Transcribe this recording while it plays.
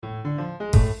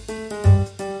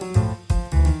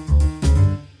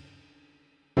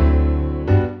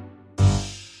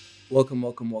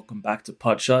Welcome back to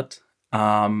Podshot.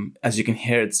 As you can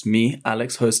hear, it's me,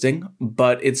 Alex, hosting,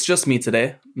 but it's just me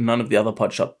today. None of the other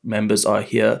Podshot members are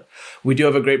here. We do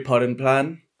have a great pod in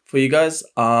plan for you guys.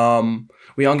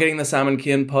 We aren't getting the Sam and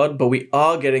Kian pod, but we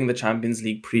are getting the Champions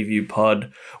League preview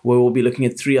pod, where we'll be looking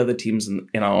at three other teams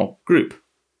in our group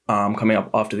coming up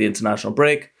after the international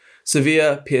break: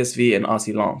 Sevilla, PSV, and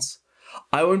RC Lens.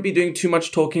 I won't be doing too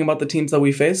much talking about the teams that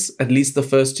we face, at least the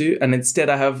first two, and instead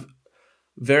I have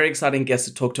very exciting guests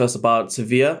to talk to us about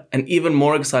Sevilla, and even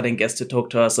more exciting guests to talk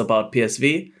to us about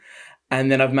PSV.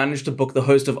 And then I've managed to book the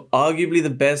host of arguably the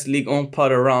best Ligue 1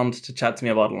 pod around to chat to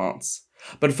me about Lens.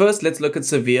 But first, let's look at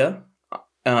Sevilla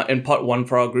in part one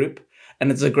for our group.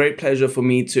 And it's a great pleasure for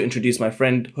me to introduce my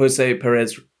friend Jose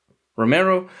Perez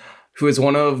Romero, who is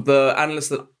one of the analysts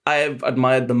that I've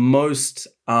admired the most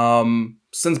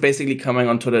since basically coming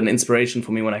on Twitter, an inspiration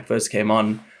for me when I first came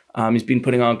on. He's been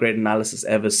putting out great analysis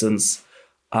ever since.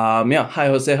 Hi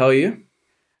Jose, how are you?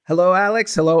 Hello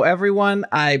Alex, hello everyone.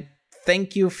 I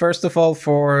thank you first of all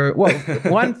for,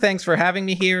 one, thanks for having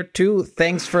me here. Two,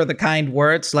 thanks for the kind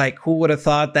words. Like, who would have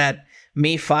thought that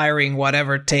me firing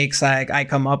whatever takes I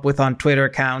come up with on Twitter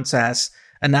counts as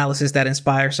analysis that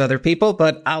inspires other people,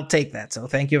 but I'll take that. So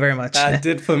thank you very much. It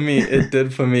did for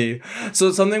me.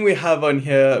 So something we have on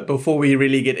here before we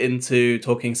really get into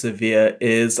talking Sevilla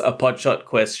is a Podshot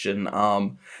question.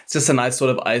 It's just a nice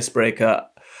sort of icebreaker.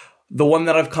 The one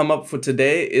that I've come up for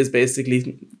today is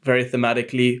basically very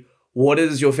thematically, what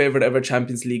is your favorite ever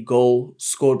Champions League goal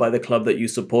scored by the club that you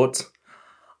support?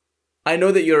 I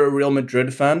know that you're a Real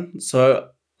Madrid fan, so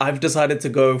I've decided to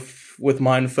go with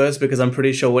mine first because I'm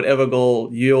pretty sure whatever goal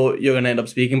you're going to end up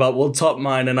speaking about will top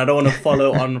mine, and I don't want to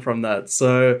follow on from that.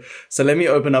 So let me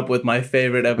open up with my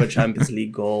favorite ever Champions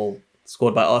League goal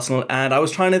scored by Arsenal. And I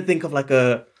was trying to think of like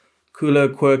a cooler,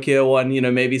 quirkier one,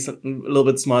 maybe a little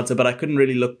bit smarter, but I couldn't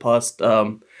really look past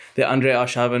the Andre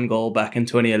Arshavin goal back in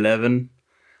 2011.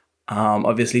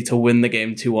 Obviously to win the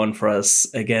game 2-1 for us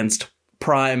against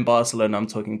prime Barcelona. I'm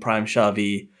talking prime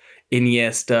Xavi,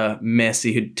 Iniesta,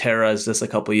 Messi, who terrorized us a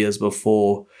couple years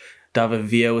before. David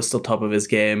Villa was still top of his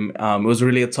game. It was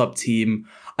really a top team.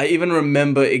 I even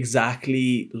remember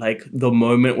exactly like the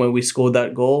moment when we scored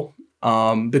that goal,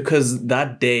 because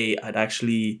that day I'd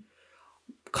actually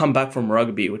come back from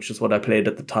rugby, which is what I played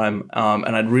at the time,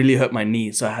 and I'd really hurt my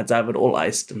knee, so I had to have it all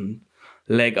iced and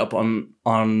leg up on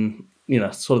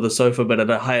sort of the sofa, but at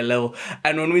a higher level.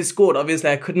 And when we scored, obviously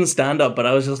I couldn't stand up, but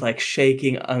I was just like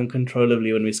shaking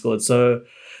uncontrollably when we scored. So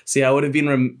yeah, it would have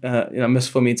been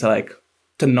missed for me to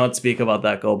not speak about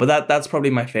that goal. But that's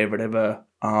probably my favorite ever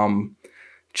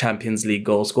Champions League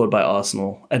goal scored by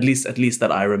Arsenal, at least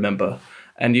that I remember.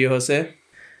 And you, Jose?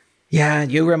 Yeah,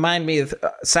 you remind me of,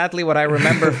 sadly, what I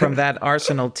remember from that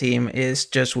Arsenal team is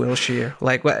just Wilshere.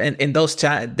 Like in those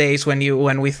days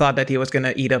when we thought that he was going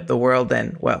to eat up the world,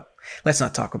 and well, let's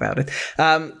not talk about it.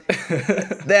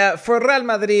 For Real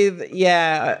Madrid,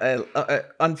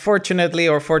 unfortunately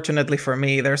or fortunately for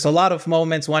me, there's a lot of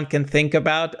moments one can think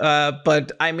about.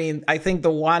 But I mean, I think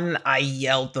the one I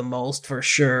yelled the most for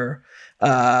sure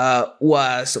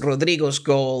was Rodrigo's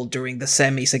goal during the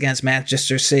semis against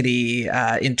Manchester City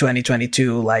in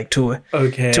 2022, I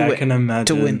can imagine,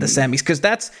 to win the semis,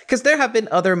 because there have been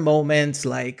other moments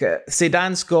like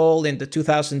Zidane's goal in the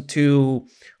 2002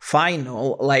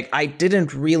 final. Like, I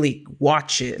didn't really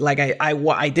watch it. Like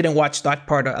I didn't watch that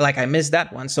part. I missed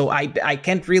that one, so I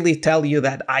can't really tell you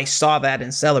that I saw that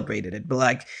and celebrated it. But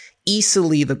like,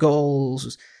 easily the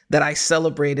goals that I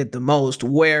celebrated the most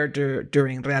were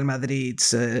during Real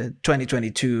Madrid's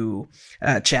 2022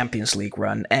 Champions League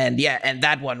run. And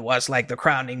that one was like the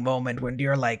crowning moment when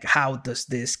you're like, how does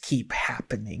this keep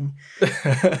happening?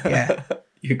 Yeah.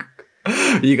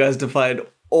 You guys defied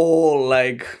all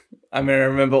I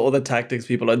remember all the tactics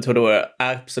people on Twitter were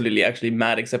absolutely actually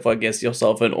mad, except for I guess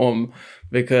yourself and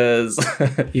because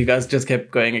you guys just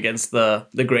kept going against the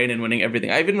grain and winning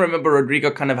everything. I even remember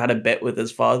Rodrigo kind of had a bet with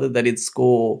his father that he'd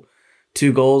score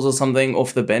 2 goals or something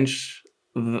off the bench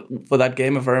for that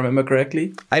game, if I remember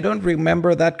correctly. I don't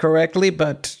remember that correctly,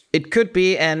 but it could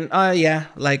be. And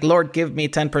Lord, give me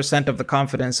 10% of the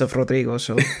confidence of Rodrigo.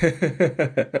 So.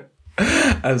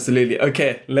 Absolutely.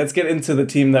 Okay, let's get into the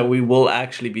team that we will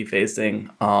actually be facing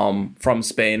from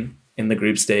Spain in the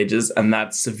group stages, and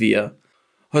that's Sevilla.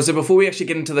 So before we actually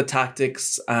get into the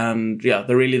tactics and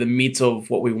the meat of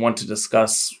what we want to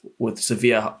discuss with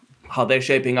Sevilla, how they're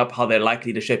shaping up, how they're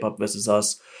likely to shape up versus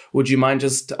us, would you mind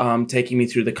just taking me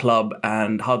through the club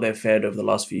and how they've fared over the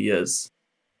last few years?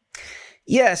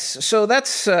 Yes, so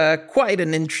that's quite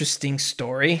an interesting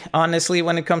story, honestly,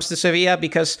 when it comes to Sevilla,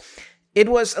 because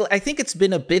I think it's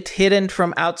been a bit hidden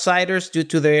from outsiders due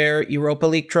to their Europa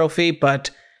League trophy, but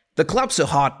the club's a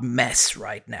hot mess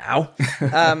right now.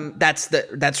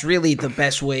 That's really the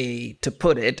best way to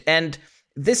put it. And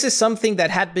this is something that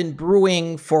had been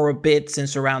brewing for a bit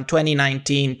since around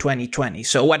 2019, 2020.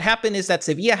 So what happened is that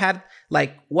Sevilla had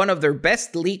like one of their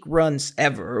best league runs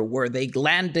ever, where they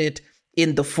landed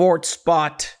in the fourth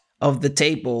spot of the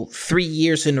table 3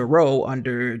 years in a row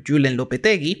under Julen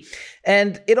Lopetegui.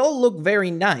 And it all looked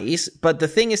very nice. But the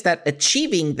thing is that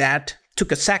achieving that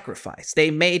took a sacrifice.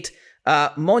 They made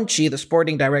Monchi, the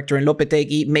sporting director, and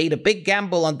Lopetegui made a big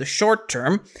gamble on the short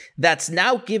term that's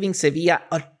now giving Sevilla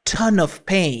a ton of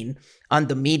pain on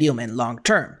the medium and long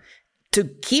term. To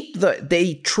keep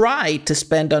they try to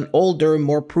spend on older,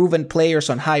 more proven players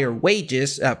on higher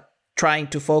wages, trying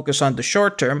to focus on the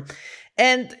short term.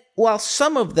 And while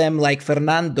some of them, like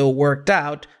Fernando, worked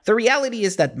out, the reality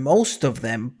is that most of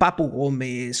them, Papu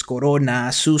Gomez,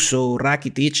 Corona, Suso,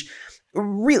 Rakitic,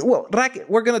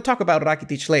 we're going to talk about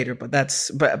Rakitic later,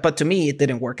 but to me, it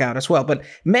didn't work out as well. But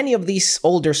many of these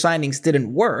older signings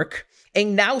didn't work.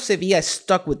 And now Sevilla is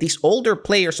stuck with these older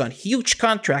players on huge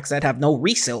contracts that have no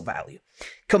resale value.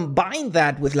 Combine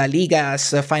that with La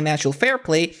Liga's financial fair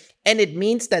play, and it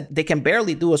means that they can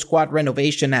barely do a squad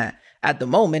renovation at the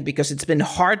moment, because it's been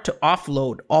hard to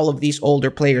offload all of these older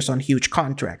players on huge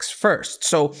contracts first.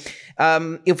 So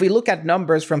if we look at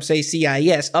numbers from, say,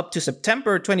 CIS, up to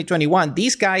September 2021,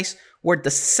 these guys were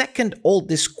the second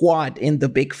oldest squad in the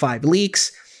Big Five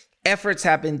leagues. Efforts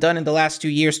have been done in the last 2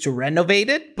 years to renovate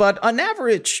it, but on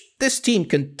average, this team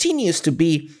continues to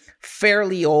be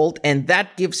fairly old, and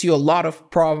that gives you a lot of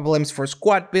problems for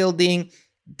squad building.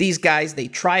 These guys, they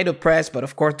try to press, but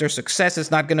of course their success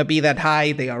is not going to be that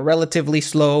high. They are relatively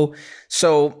slow.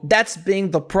 So that's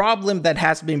been the problem that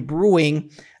has been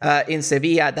brewing in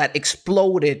Sevilla, that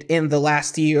exploded in the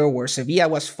last year, where Sevilla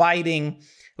was fighting,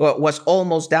 was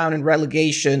almost down in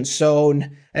relegation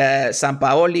zone.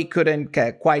 Sampaoli couldn't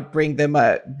quite bring them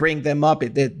up.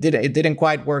 It didn't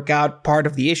quite work out. Part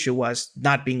of the issue was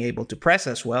not being able to press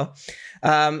as well.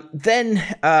 Then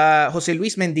Jose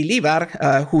Luis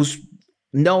Mendilibar, who's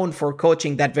known for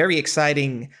coaching that very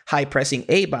exciting high-pressing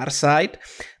Eibar side,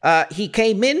 he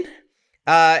came in,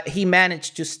 he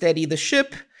managed to steady the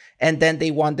ship, and then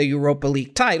they won the Europa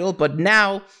League title. But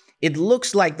now it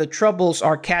looks like the troubles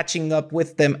are catching up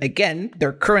with them again.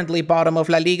 They're currently bottom of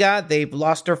La Liga. They've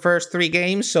lost their first 3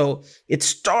 games, so it's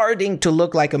starting to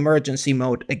look like emergency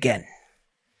mode again.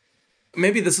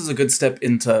 Maybe this is a good step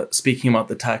into speaking about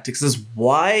the tactics. Is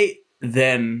why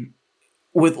then,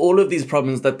 with all of these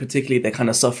problems that particularly they kind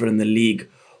of suffer in the league,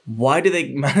 why do they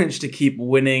manage to keep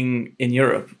winning in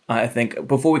Europe? I think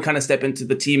before we kind of step into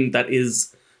the team that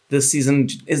is this season,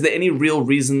 is there any real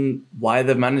reason why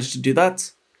they've managed to do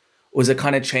that? Or is it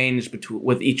kind of changed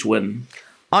with each win?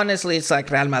 Honestly, it's like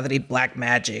Real Madrid black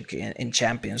magic in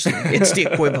Champions League. It's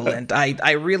the equivalent.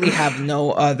 I really have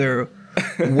no other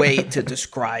way to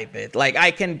describe it. Like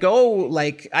I can go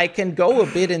a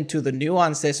bit into the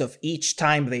nuances of each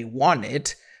time they won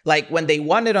it. Like when they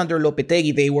won it under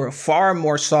Lopetegui, they were a far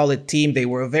more solid team. They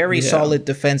were a very solid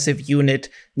defensive unit.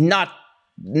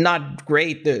 Not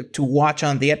great to watch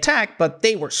on the attack, but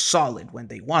they were solid when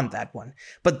they won that one.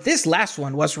 But this last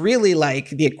one was really like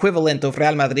the equivalent of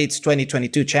Real Madrid's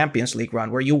 2022 Champions League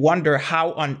run, where you wonder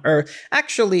how on earth.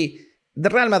 Actually, the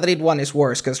Real Madrid one is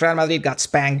worse because Real Madrid got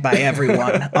spanked by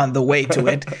everyone on the way to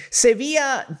it.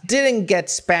 Sevilla didn't get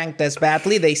spanked as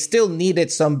badly. They still needed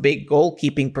some big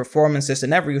goalkeeping performances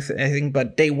and everything,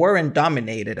 but they weren't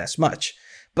dominated as much.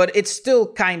 But it's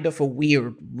still kind of a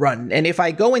weird run. And if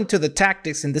I go into the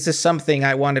tactics, and this is something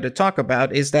I wanted to talk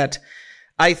about, is that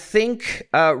I think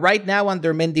right now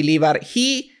under Mendilibar,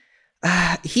 he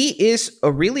is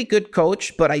a really good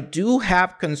coach, but I do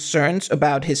have concerns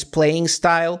about his playing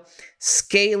style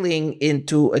scaling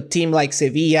into a team like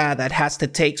Sevilla that has to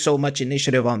take so much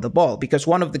initiative on the ball. Because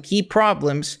one of the key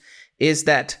problems is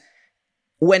that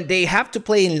when they have to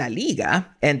play in La Liga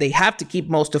and they have to keep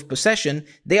most of possession,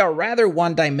 they are rather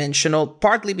one-dimensional,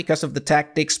 partly because of the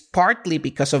tactics, partly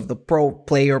because of the pro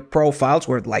player profiles,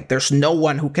 where like there's no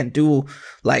one who can do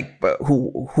like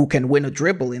who can win a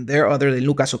dribble in there other than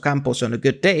Lucas Ocampos on a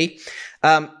good day.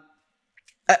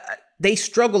 They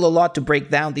struggle a lot to break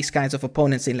down these kinds of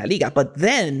opponents in La Liga. But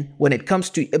then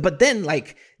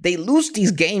they lose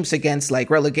these games against like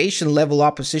relegation level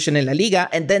opposition in La Liga.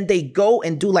 And then they go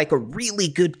and do like a really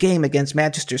good game against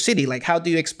Manchester City. Like, how do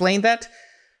you explain that?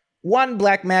 1,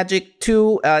 black magic.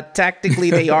 2, tactically,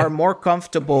 they are more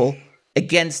comfortable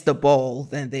against the ball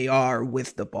than they are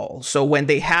with the ball. So when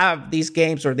they have these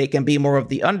games where they can be more of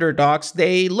the underdogs,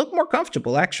 they look more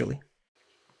comfortable, actually.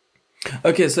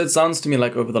 Okay, so it sounds to me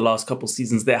like over the last couple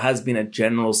seasons, there has been a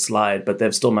general slide, but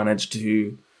they've still managed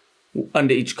to,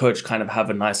 under each coach, kind of have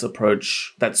a nice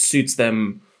approach that suits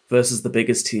them versus the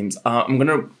biggest teams. I'm going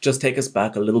to just take us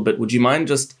back a little bit. Would you mind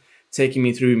just taking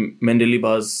me through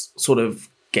Mendilibar's sort of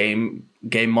game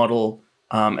model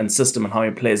and system and how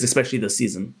he plays, especially this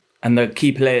season, and the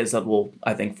key players that will,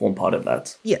 I think, form part of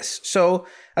that? Yes. So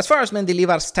as far as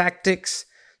Mendilibar's tactics,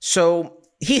 so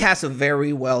he has a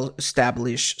very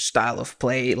well-established style of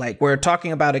play. Like, we're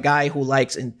talking about a guy who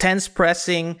likes intense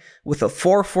pressing with a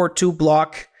 4-4-2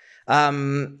 block.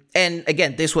 And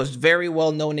again, this was very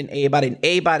well known in ABAT, and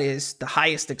ABAT is the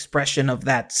highest expression of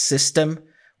that system,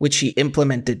 which he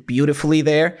implemented beautifully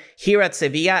there. Here at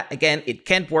Sevilla, again, it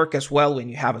can't work as well when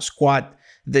you have a squad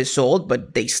this old,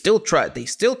 but they still try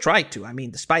to. I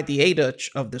mean, despite the age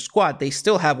of the squad, they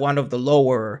still have one of the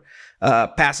lower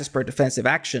passes per defensive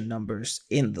action numbers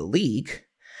in the league.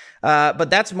 But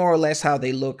that's more or less how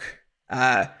they look,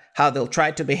 how they'll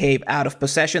try to behave out of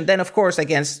possession. Then, of course,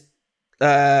 against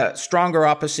stronger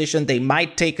opposition, they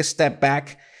might take a step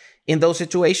back in those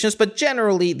situations. But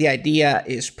generally, the idea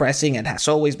is pressing and has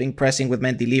always been pressing with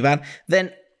Mendilibar.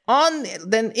 Then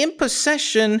in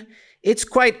possession, it's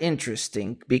quite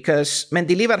interesting because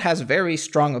Mendilibar has very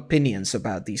strong opinions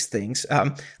about these things.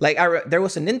 There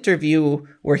was an interview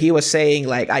where he was saying,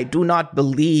 like, I do not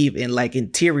believe in like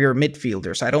interior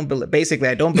midfielders. I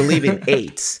don't believe in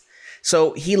eights.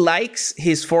 So he likes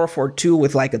his 4-4-2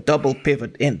 with like a double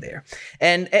pivot in there.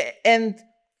 And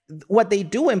what they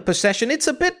do in possession, it's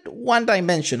a bit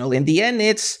one-dimensional. In the end,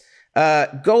 it's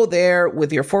go there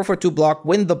with your 4-4-2 block,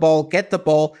 win the ball, get the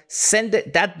ball, send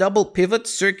it. That double pivot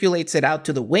circulates it out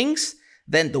to the wings.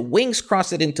 Then the wings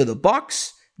cross it into the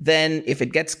box. Then if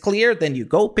it gets clear, then you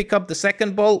go pick up the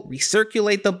second ball,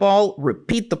 recirculate the ball,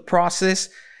 repeat the process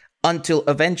until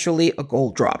eventually a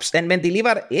goal drops. And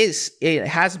Mendilibar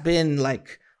has been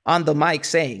like on the mic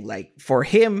saying, like, for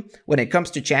him, when it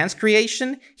comes to chance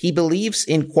creation, he believes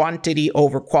in quantity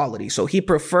over quality. So he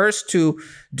prefers to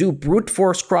do brute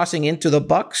force crossing into the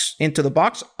box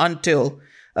until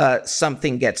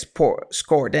something gets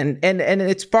scored. And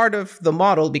it's part of the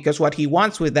model, because what he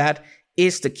wants with that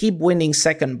is to keep winning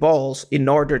second balls in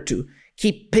order to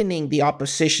keep pinning the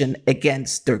opposition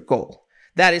against their goal.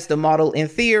 That is the model in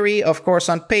theory. Of course,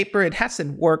 on paper, it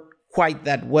hasn't worked quite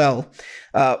that well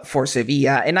for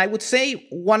Sevilla. And I would say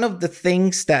one of the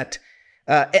things that,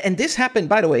 and this happened,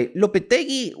 by the way,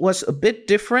 Lopetegui was a bit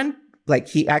different. Like,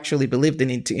 he actually believed in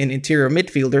interior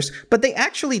midfielders, but they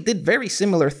actually did very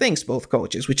similar things, both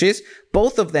coaches, which is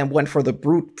both of them went for the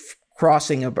brute force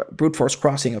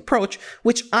crossing approach,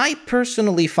 which I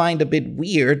personally find a bit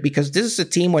weird, because this is a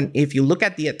team when, if you look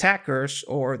at the attackers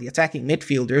or the attacking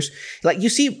midfielders, like, you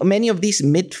see many of these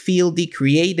midfieldy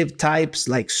creative types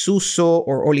like Suso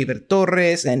or Oliver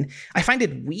Torres, and I find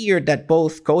it weird that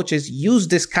both coaches use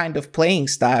this kind of playing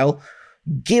style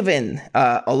given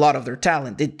a lot of their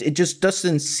talent. It just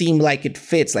doesn't seem like it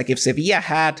fits. Like, if Sevilla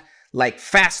had like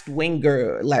fast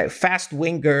wingers,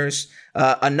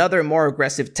 another more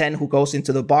aggressive 10 who goes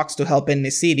into the box to help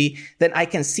En-Nesyri, then I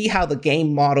can see how the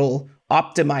game model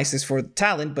optimizes for the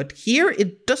talent. But here,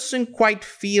 it doesn't quite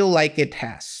feel like it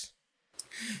has.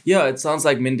 Yeah, it sounds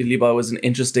like Mendilibar was an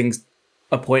interesting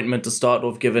appointment to start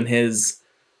off, given his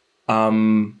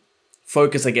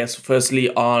focus, I guess,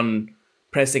 firstly on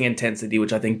pressing intensity,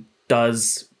 which I think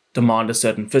does demand a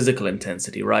certain physical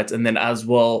intensity, right? And then as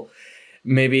well,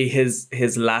 maybe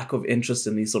his lack of interest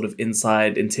in these sort of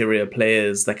inside interior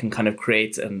players that can kind of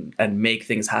create and make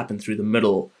things happen through the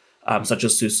middle, such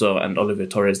as Suso and Oliver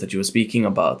Torres that you were speaking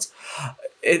about.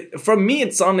 From me,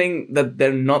 it's sounding that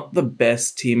they're not the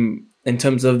best team in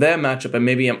terms of their matchup, and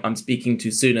maybe I'm speaking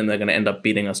too soon and they're going to end up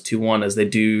beating us 2-1 as they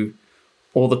do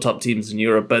all the top teams in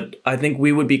Europe. But I think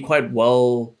we would be quite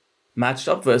well matched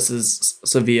up versus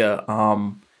Sevilla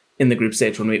in the group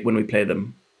stage when we play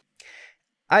them.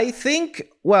 I think,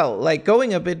 well, like,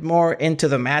 going a bit more into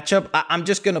the matchup, I'm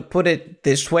just going to put it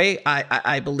this way.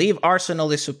 I believe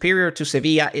Arsenal is superior to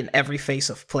Sevilla in every phase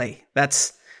of play.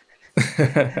 That's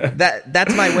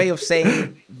my way of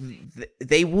saying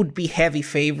they would be heavy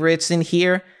favorites in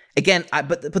here. Again,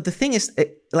 but the thing is,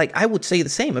 like, I would say the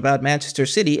same about Manchester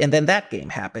City, and then that game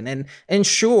happened. And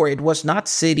sure, it was not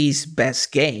City's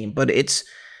best game, but it's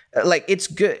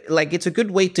good. Like, it's a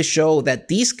good way to show that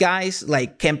these guys,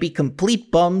 like, can be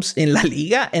complete bums in La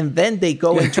Liga, and then they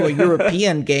go into a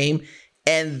European game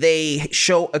and they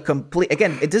show a complete,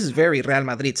 again, this is very Real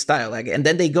Madrid style, like, and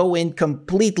then they go in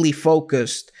completely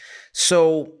focused.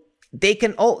 So they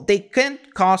can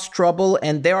cause trouble,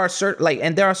 and there are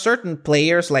certain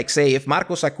players, like, say, if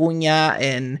Marcos Acuna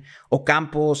and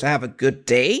Ocampos have a good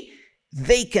day,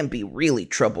 they can be really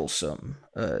troublesome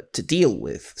to deal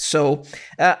with. So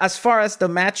as far as the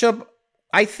matchup,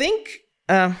 I think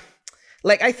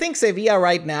Sevilla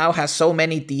right now has so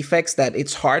many defects that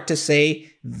it's hard to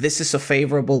say this is a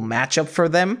favorable matchup for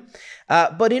them.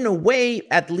 But in a way,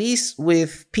 at least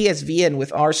with PSV and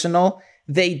with Arsenal,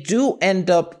 they do end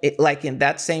up like in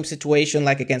that same situation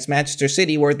like against Manchester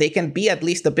City, where they can be at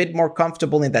least a bit more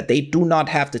comfortable in that they do not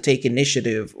have to take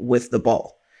initiative with the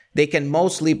ball. They can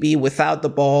mostly be without the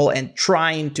ball and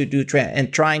trying to do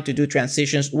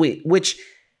transitions, which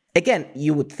again,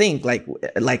 you would think like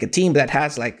a team that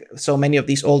has like so many of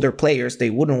these older players, they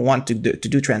wouldn't want to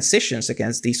do transitions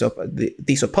against these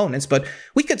opponents. But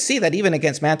we could see that even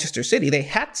against Manchester City, they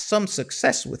had some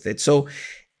success with it. So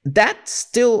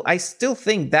I still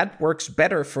think that works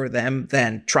better for them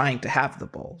than trying to have the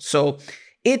ball. So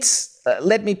it's,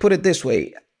 let me put it this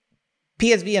way.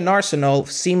 PSV and Arsenal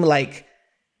seem like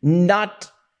not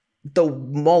the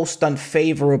most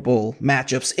unfavorable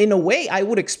matchups. In a way, I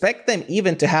would expect them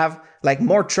even to have like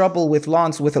more trouble with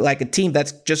Lens, with like a team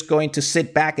that's just going to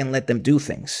sit back and let them do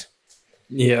things.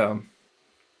 Yeah.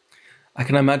 I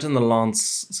can imagine the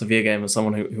Lens Sevilla game as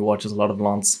someone who watches a lot of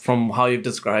Lens. From how you've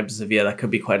described Sevilla, that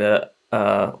could be quite a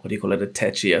a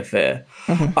tetchy affair.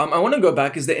 Mm-hmm. I want to go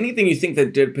back. Is there anything you think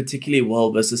that did particularly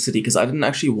well versus City? Because I didn't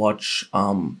actually watch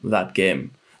that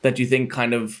game that you think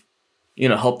kind of,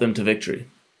 helped them to victory.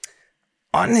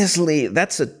 Honestly,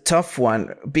 that's a tough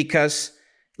one because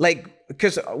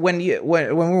when we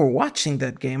were watching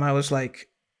that game, I was like,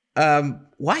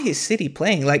 why is City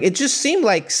playing? Like, it just seemed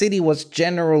like City was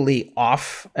generally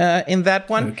off in that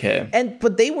one. Okay.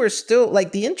 But they were still,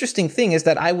 like, the interesting thing is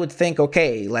that I would think,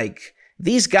 okay, like,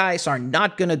 these guys are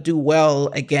not going to do well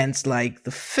against, like,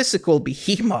 the physical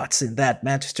behemoths in that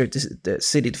Manchester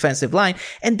City defensive line.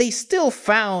 And they still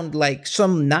found, like,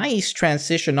 some nice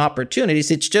transition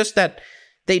opportunities. It's just that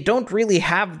they don't really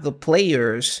have the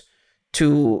players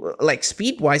to, like,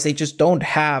 speed-wise, they just don't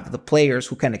have the players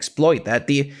who can exploit that.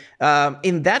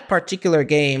 In that particular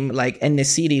game, like,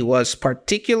 En-Nesyri was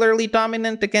particularly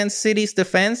dominant against City's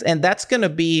defense, and that's going to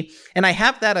be, and I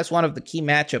have that as one of the key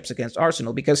matchups against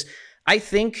Arsenal, because I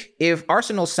think if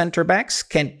Arsenal center-backs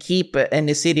can keep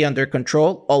En-Nesyri under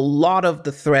control, a lot of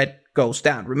the threat goes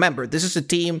down. Remember, this is a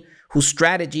team whose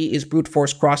strategy is brute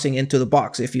force crossing into the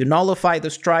box. If you nullify the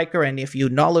striker and if you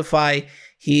nullify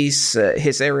his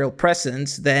aerial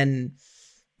presence, then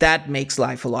that makes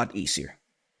life a lot easier.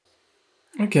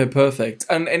 Okay, perfect.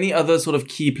 And any other sort of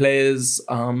key players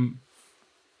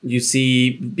you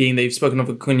see being there? You've spoken of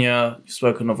Acuna, you've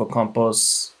spoken of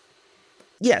Ocampos.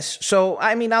 Yes. So,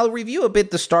 I mean, I'll review a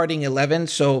bit the starting 11.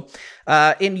 So,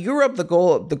 in Europe, the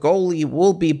goalie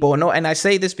will be Bono. And I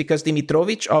say this because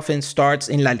Dimitrovic often starts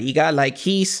in La Liga. Like,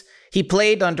 he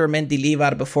played under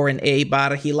Mendilibar before in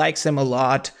Eibar. He likes him a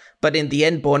lot. But in the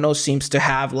end, Bono seems to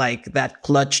have, like, that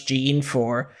clutch gene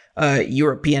for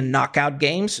European knockout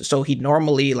games. So he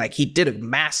normally, like, he did a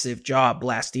massive job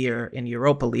last year in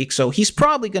Europa League. So he's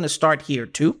probably going to start here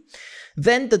too.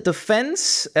 Then the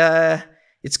defense,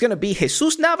 it's going to be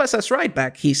Jesus Navas as right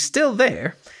back. He's still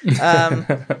there.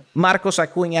 Marcos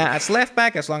Acuna as left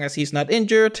back, as long as he's not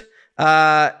injured.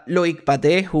 Loic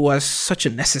Bade, who was such a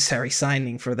necessary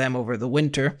signing for them over the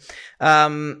winter.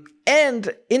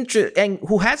 And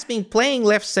who has been playing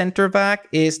left center back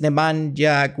is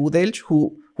Nemanja Gudelj,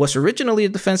 who was originally a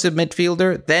defensive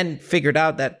midfielder, then figured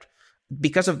out that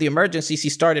because of the emergencies, he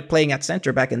started playing at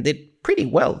center back and did pretty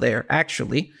well there,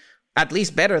 actually. At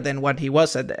least better than what he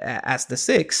was as the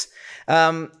 6.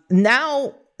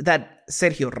 Now that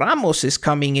Sergio Ramos is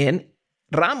coming in,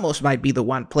 Ramos might be the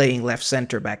one playing left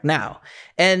center back now.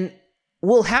 And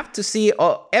we'll have to see,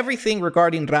 everything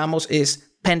regarding Ramos is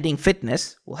pending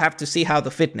fitness. We'll have to see how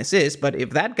the fitness is. But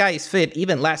if that guy is fit,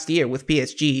 even last year with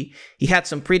PSG, he had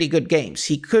some pretty good games.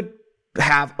 He could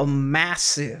have a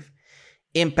massive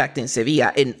impact in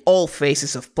Sevilla in all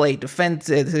phases of play,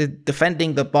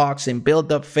 defending the box in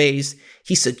build-up phase.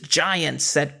 He's a giant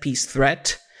set-piece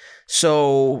threat.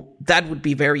 So that would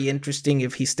be very interesting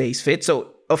if he stays fit.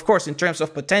 So, of course, in terms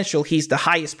of potential, he's the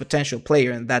highest potential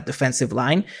player in that defensive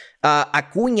line.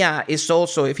 Acuna is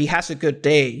also, if he has a good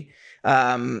day,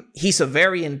 he's a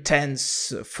very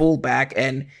intense fullback,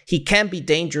 and he can be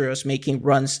dangerous making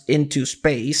runs into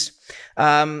space.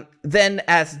 Then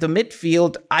as the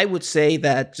midfield, I would say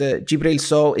that Djibril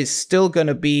Sow is still going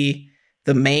to be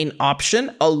the main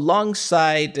option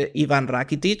alongside Ivan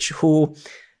Rakitic, who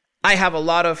I have a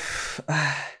lot of...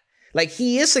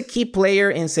 he is a key player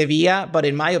in Sevilla, but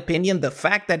in my opinion, the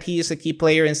fact that he is a key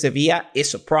player in Sevilla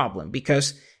is a problem,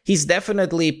 because he's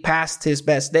definitely past his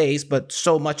best days, but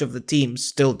so much of the team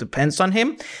still depends on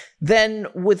him. Then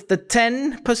with the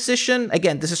 10 position,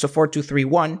 again, this is a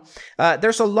 4-2-3-1.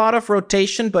 There's a lot of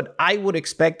rotation, but I would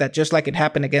expect that just like it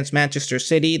happened against Manchester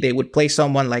City, they would play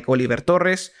someone like Oliver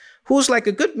Torres, who's like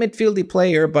a good midfieldy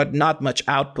player, but not much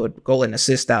output, goal and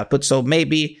assist output. So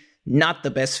maybe not the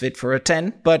best fit for a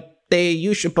 10, but they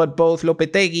usually put both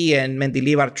Lopetegui and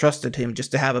Mendilibar trusted him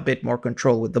just to have a bit more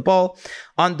control with the ball.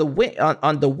 On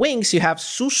the wings, you have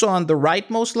Suso on the right,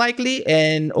 most likely,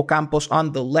 and Ocampos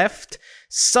on the left.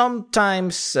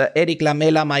 Sometimes Eric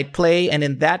Lamela might play, and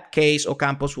in that case,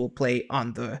 Ocampos will play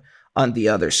on the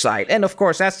other side. And of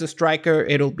course, as the striker,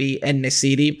 it'll be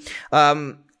En-Nesyri.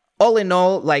 All in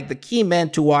all, like the key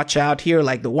men to watch out here,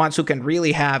 like the ones who can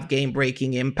really have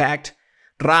game-breaking impact.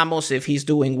 Ramos, if he's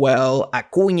doing well,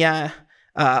 Acuna,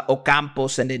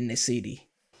 Ocampos, and En-Nesyri.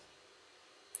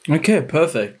 Okay,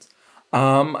 perfect.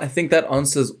 I think that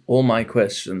answers all my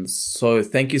questions. So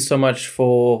thank you so much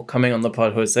for coming on the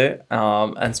pod, Jose,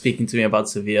 and speaking to me about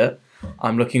Sevilla.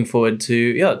 I'm looking forward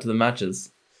to the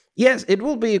matches. Yes, it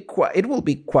will be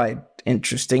quite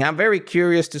interesting. I'm very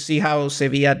curious to see how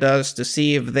Sevilla does, to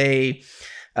see if they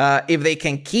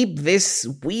can keep this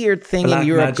weird thing Black in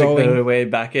Europe magic going their way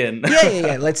back in.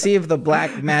 Yeah. Let's see if the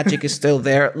black magic is still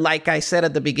there. Like I said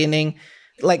at the beginning,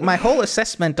 like my whole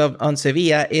assessment on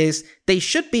Sevilla is they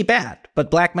should be bad,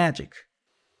 but black magic.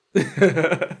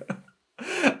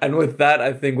 And with that,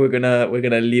 I think we're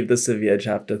gonna leave the Sevilla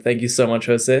chapter. Thank you so much,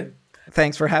 Jose.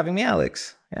 Thanks for having me,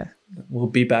 Alex. Yeah. We'll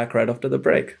be back right after the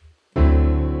break.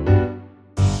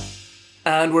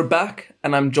 And we're back,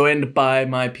 and I'm joined by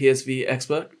my PSV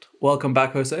expert. Welcome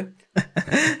back, Jose.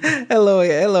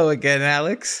 Hello again,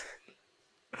 Alex.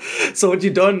 So what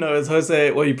you don't know is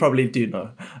Jose, well, you probably do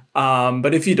know.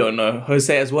 But if you don't know,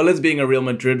 Jose, as well as being a Real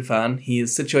Madrid fan, he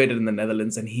is situated in the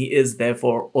Netherlands, and he is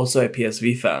therefore also a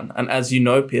PSV fan. And as you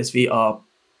know, PSV are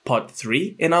part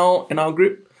 3 in our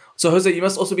group. So Jose, you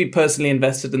must also be personally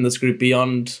invested in this group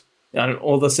beyond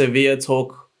all the Sevilla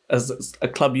talk as a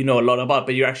club you know a lot about,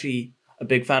 but you're actually a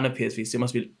big fan of PSV, so you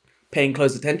must be paying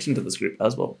close attention to this group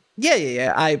as well.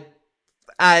 Yeah.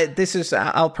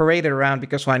 I'll parade it around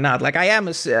because why not? Like I am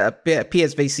a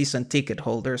PSV season ticket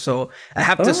holder, so I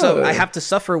have to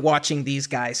suffer watching these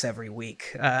guys every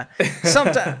week.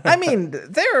 Sometimes, I mean,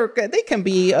 they can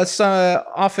be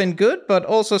often good, but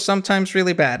also sometimes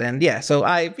really bad. And yeah, so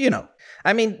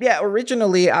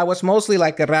originally I was mostly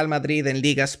like a Real Madrid and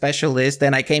Liga specialist,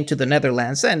 and I came to the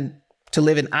Netherlands and to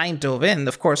live in Eindhoven.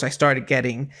 Of course, I started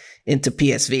getting into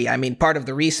PSV. I mean, part of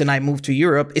the reason I moved to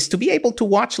Europe is to be able to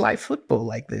watch live football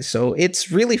like this. So it's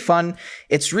really fun.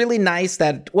 It's really nice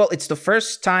that, well, it's the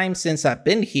first time since I've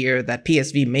been here that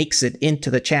PSV makes it into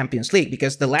the Champions League,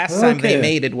 because the last time they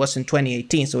made it was in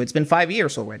 2018. So it's been 5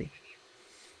 years already.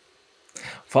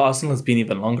 For Arsenal, it's been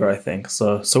even longer, I think.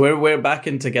 So we're back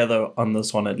in together on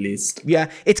this one at least.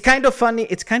 Yeah, it's kind of funny.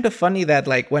 It's kind of funny that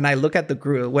like when I looked at the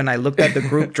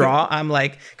group draw, I'm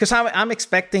like, because I'm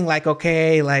expecting like,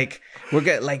 okay, like we're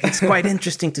good, like it's quite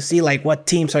interesting to see like what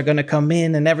teams are gonna come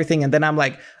in and everything, and then I'm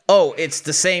like, oh, it's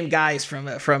the same guys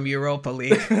from Europa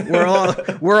League.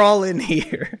 We're all in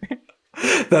here.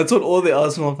 That's what all the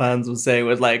Arsenal fans will say.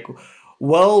 Was like,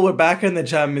 well, we're back in the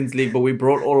Champions League, but we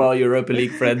brought all our Europa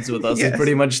League friends with us. Yes. It's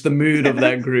pretty much the mood of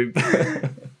that group.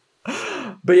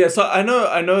 But yeah, so I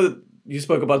know you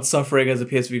spoke about suffering as a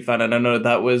PSV fan, and I know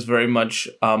that was very much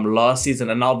last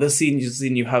season. And now this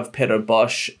season you have Peter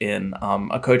Bosz in,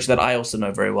 a coach that I also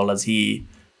know very well, as he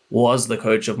was the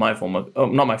coach of he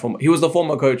was the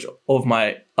former coach of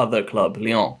my other club,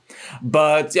 Lyon.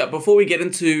 But yeah, before we get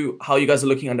into how you guys are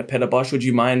looking under Peter Bosz, would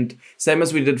you mind, same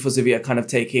as we did for Sevilla, kind of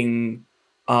taking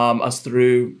us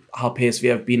through how PSV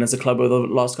have been as a club over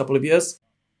the last couple of years?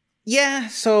 Yeah,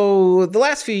 so the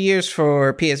last few years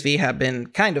for PSV have been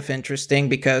kind of interesting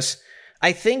because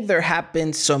I think there have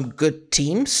been some good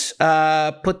teams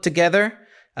put together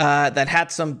that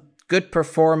had some good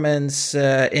performance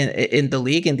in the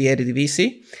league, in the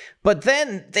Eredivisie. But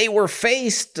then they were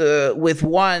faced with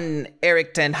one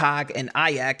Erik ten Hag and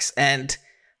Ajax, and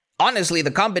honestly, the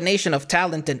combination of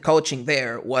talent and coaching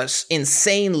there was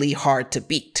insanely hard to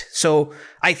beat. So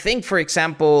I think, for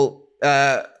example,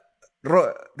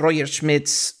 Roger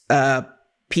Schmidt's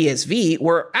PSV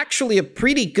were actually a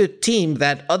pretty good team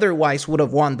that otherwise would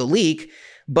have won the league.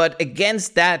 But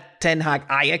against that Ten Hag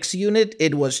Ajax unit,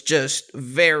 it was just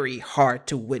very hard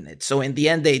to win it. So in the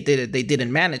end, they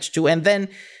didn't manage to. And then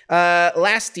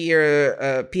last year,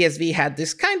 PSV had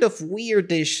this kind of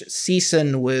weirdish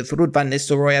season with Ruud van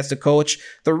Nistelrooy as the coach.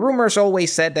 The rumors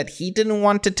always said that he didn't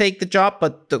want to take the job,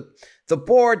 but the the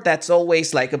board that's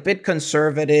always like a bit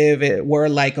conservative. We're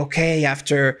like, okay,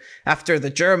 after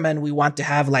the German, we want to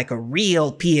have like a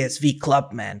real PSV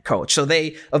clubman coach. So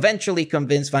they eventually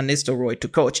convinced Van Nistelrooy to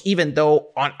coach, even though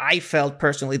I felt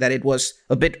personally that it was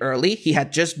a bit early. He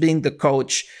had just been the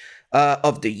coach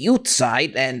of the youth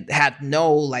side and had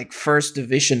no like first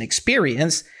division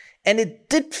experience. And it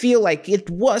did feel like it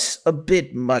was a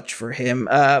bit much for him.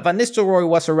 Van Nistelrooy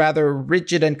was a rather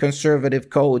rigid and conservative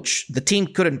coach. The team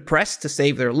couldn't press to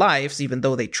save their lives, even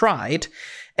though they tried.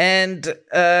 And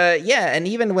and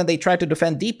even when they tried to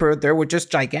defend deeper, there were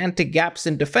just gigantic gaps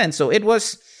in defense. So it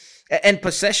was, and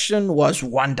possession was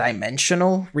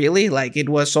one-dimensional, really. Like it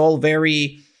was all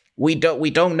very... We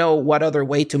don't know what other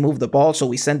way to move the ball, so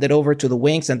we send it over to the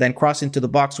wings and then cross into the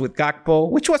box with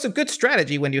Gakpo, which was a good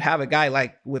strategy when you have a guy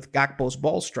like with Gakpo's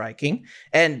ball striking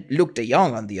and Luc de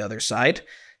Jong on the other side.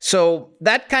 So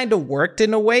that kind of worked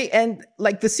in a way, and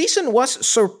like the season was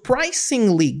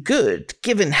surprisingly good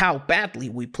given how badly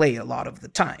we play a lot of the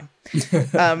time.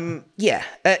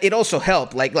 It also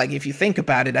helped. Like if you think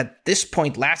about it, at this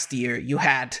point last year, you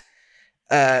had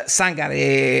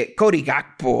Sangaré, Cody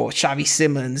Gakpo, Xavi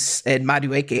Simons, and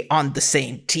Madueke on the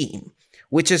same team,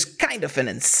 which is kind of an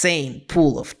insane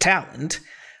pool of talent.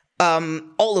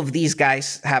 All of these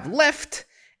guys have left,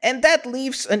 and that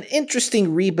leaves an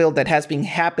interesting rebuild that has been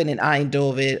happening in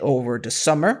Eindhoven over the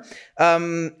summer.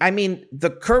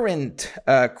 The current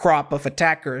crop of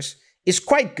attackers is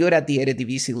quite good at the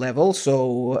Eredivisie level,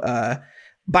 so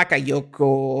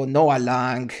Bakayoko, Noah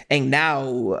Lang, and now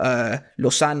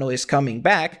Lozano is coming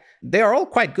back. They are all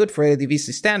quite good for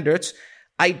Eredivisie standards.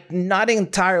 I'm not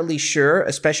entirely sure,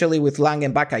 especially with Lang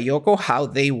and Bakayoko, how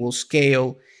they will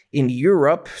scale in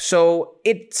Europe. So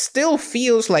it still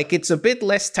feels like it's a bit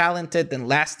less talented than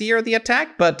last year, the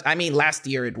attack. But last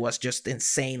year it was just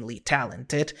insanely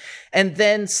talented. And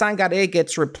then Sangaré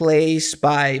gets replaced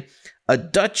by a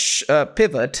Dutch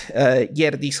pivot,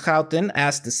 Jerdy Schouten,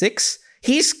 as the 6.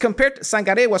 He's compared to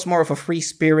Sangaré was more of a free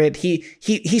spirit.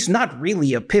 He's not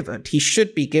really a pivot. He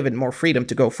should be given more freedom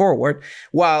to go forward,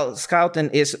 while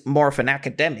Schouten is more of an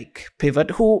academic pivot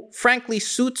who frankly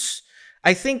suits.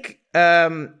 I think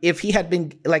if he had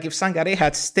been if Sangaré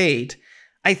had stayed,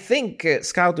 I think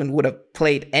Schouten would have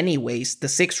played anyways the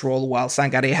 6 role, while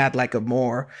Sangaré had like a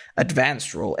more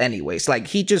advanced role anyways. Like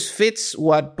he just fits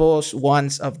what Bos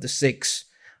wants of the 6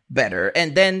 better.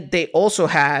 And then they also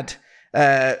had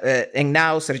and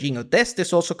now Serginho Dest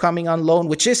is also coming on loan,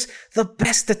 which is the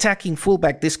best attacking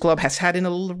fullback this club has had in a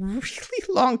really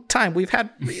long time. We've had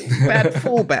really bad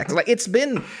fullbacks. Like it's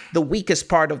been the weakest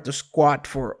part of the squad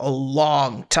for a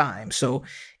long time. So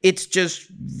it's just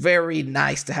very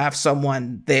nice to have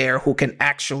someone there who can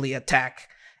actually attack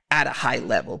at a high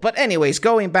level. But anyways,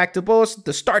 going back to Bos,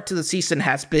 the start to the season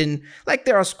has been,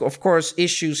 there are, of course,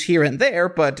 issues here and there,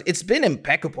 but it's been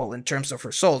impeccable in terms of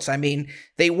results.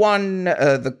 They won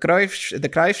the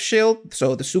Cruyff Shield,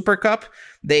 so the Super Cup.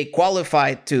 They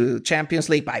qualified to Champions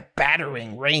League by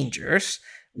battering Rangers,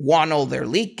 won all their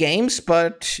league games,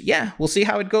 but yeah, we'll see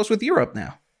how it goes with Europe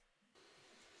now.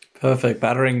 Perfect.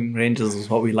 Battering Rangers is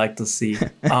what we like to see.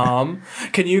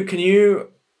 Can you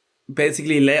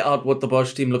basically lay out what the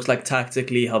Bosch team looks like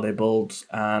tactically, how they build,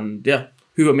 and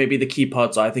who are maybe the key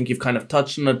parts? I think you've kind of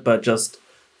touched on it, but just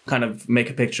kind of make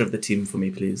a picture of the team for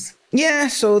me, please. Yeah,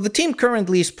 so the team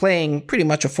currently is playing pretty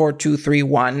much a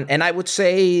 4-2-3-1, and I would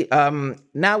say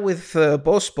now with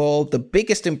Bosbol, the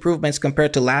biggest improvements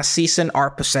compared to last season are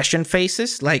possession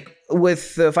phases. Like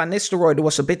with Van Nistelrooy, it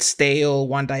was a bit stale,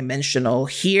 one-dimensional.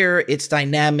 Here, it's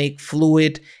dynamic,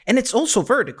 fluid, and it's also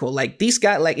vertical. Like these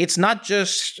guys, it's not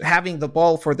just having the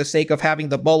ball for the sake of having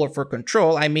the ball or for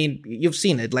control. You've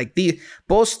seen it. Like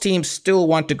both teams still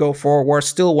want to go forward,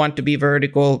 still want to be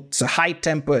vertical. It's a high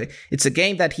tempo. It's a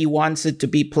game that he wants it to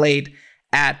be played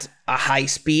at a high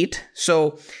speed.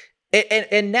 So,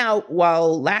 and now,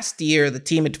 while last year the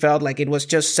team, it felt like it was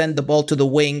just send the ball to the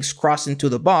wings, cross into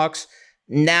the box.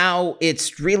 Now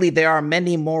it's really, there are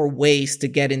many more ways to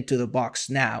get into the box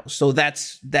now. So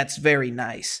that's very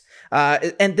nice.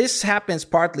 And this happens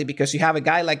partly because you have a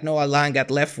guy like Noah Lang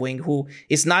at left wing who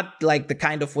is not like the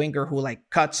kind of winger who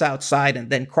cuts outside and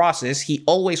then crosses. He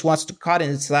always wants to cut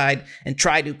inside and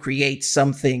try to create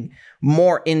something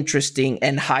more interesting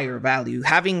and higher value.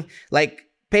 Having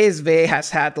PSV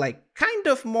has had kind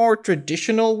of more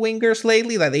traditional wingers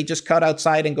lately, they just cut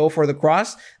outside and go for the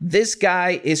cross. This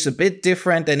guy is a bit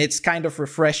different, and it's kind of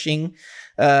refreshing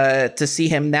to see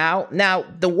him now. Now,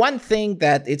 the one thing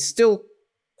that it's still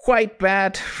quite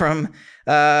bad from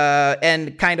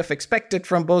and kind of expected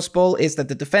from Bosbol, is that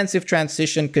the defensive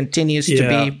transition continues to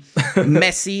be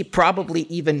messy, probably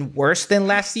even worse than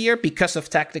last year because of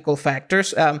tactical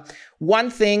factors. One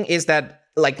thing is that,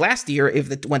 like last year,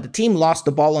 when the team lost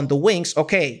the ball on the wings,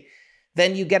 okay,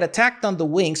 then you get attacked on the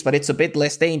wings, but it's a bit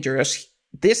less dangerous.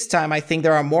 This time, I think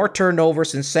there are more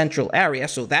turnovers in central area,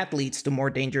 so that leads to more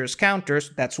dangerous counters.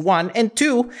 That's one. And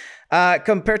two,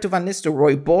 compared to Van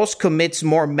Nistelrooy, Bos commits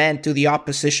more men to the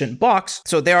opposition box,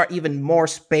 so there are even more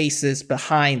spaces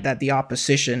behind that the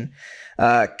opposition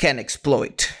can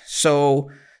exploit. So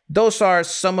those are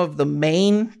some of the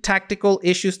main tactical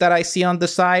issues that I see on the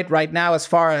side right now. As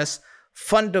far as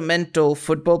fundamental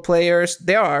football players,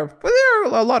 there are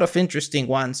a lot of interesting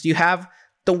ones. You have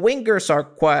the wingers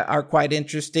are quite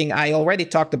interesting. I already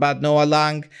talked about Noah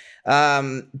Lang.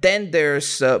 Then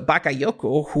there's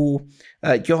Bakayoko,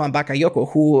 Johan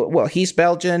Bakayoko, who, he's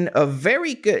Belgian, a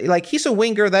very good, he's a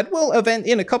winger that will event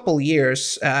in a couple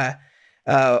years,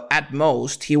 at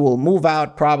most. He will move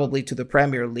out probably to the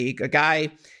Premier League. A guy,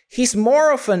 he's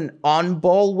more of an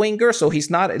on-ball winger, so he's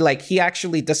not, he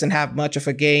actually doesn't have much of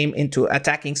a game into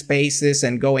attacking spaces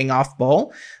and going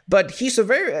off-ball. But he's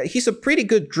a pretty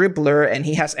good dribbler, and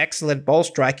he has excellent ball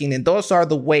striking, and those are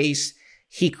the ways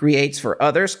he creates for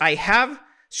others. I have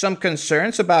some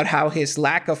concerns about how his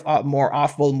lack of more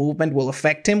off-ball movement will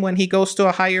affect him when he goes to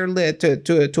a higher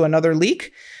to another league,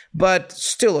 but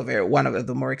still one of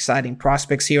the more exciting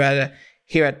prospects here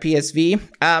at PSV.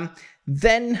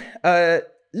 Then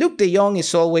Luc de Jong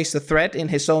is always a threat in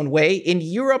his own way. In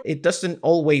Europe, it doesn't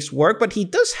always work, but he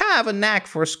does have a knack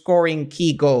for scoring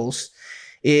key goals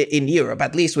in Europe,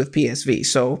 at least with PSV.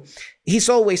 So he's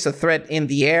always a threat in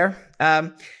the air.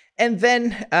 And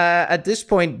then at this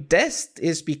point, Dest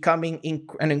is becoming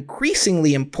an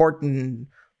increasingly important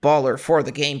baller for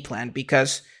the game plan,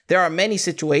 because there are many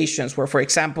situations where, for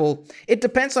example, it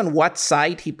depends on what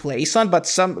side he plays on,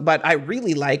 but I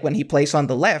really like when he plays on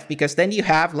the left, because then you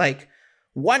have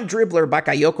one dribbler,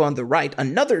 Bakayoko, on the right,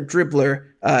 another dribbler,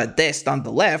 Dest, on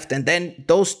the left, and then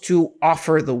those two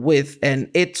offer the width, and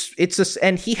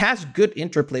and he has good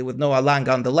interplay with Noah Lang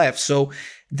on the left, so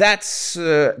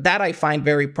that I find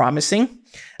very promising.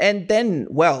 And then,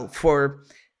 for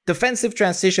defensive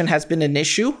transition has been an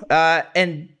issue,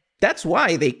 and that's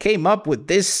why they came up with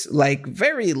this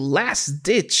very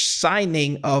last-ditch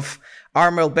signing of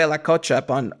Armel Bella-Kotchap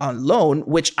on loan,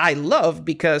 which I love,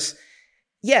 because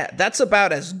that's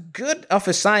about as good of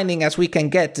a signing as we can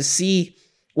get to see.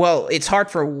 Well, it's hard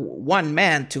for one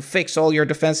man to fix all your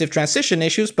defensive transition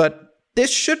issues, but this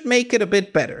should make it a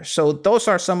bit better. So those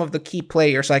are some of the key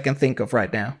players I can think of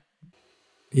right now.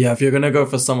 Yeah, if you're going to go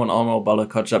for someone, Armel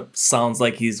Bella-Kotchap sounds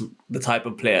like he's the type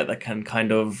of player that can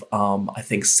kind of, I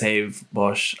think, save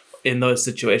Bosch in those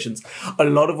situations. A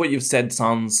lot of what you've said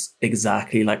sounds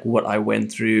exactly like what I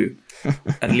went through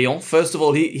at Lyon. First of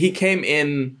all, he came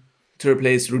in to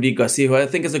replace Rudi Garcia, who I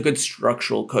think is a good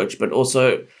structural coach, but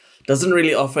also doesn't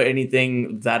really offer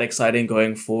anything that exciting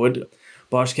going forward.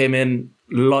 Bosch came in,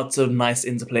 lots of nice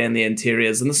interplay in the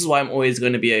interiors, and this is why I'm always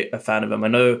going to be a fan of him. I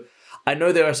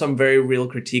know there are some very real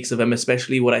critiques of him,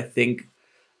 especially what I think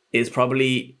is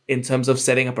probably in terms of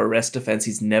setting up a rest defense.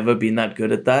 He's never been that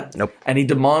good at that. Nope. And he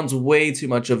demands way too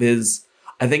much of his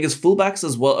fullbacks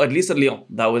as well, at least at Lyon.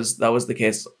 That was the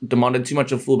case. Demanded too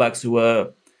much of fullbacks who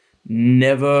were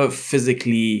never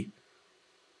physically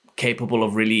capable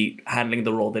of really handling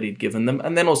the role that he'd given them.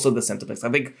 And then also the centre backs. I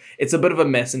think it's a bit of a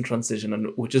mess in transition, and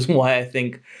which is why I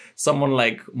think someone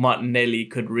like Martinelli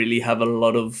could really have a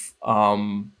lot of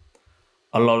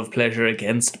pleasure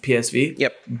against PSV.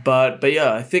 Yep. But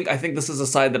yeah, I think this is a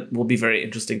side that will be very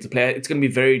interesting to play. It's going to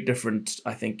be very different,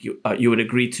 I think you would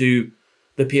agree, to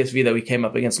the PSV that we came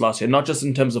up against last year, not just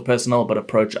in terms of personnel, but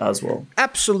approach as well.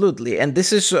 Absolutely. And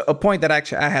this is a point that I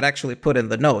had actually put in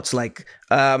the notes.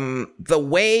 The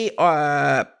way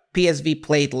PSV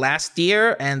played last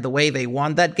year and the way they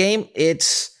won that game,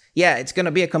 it's going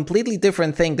to be a completely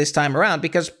different thing this time around,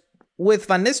 because with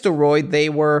Van Nistelrooy, they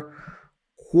were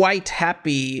quite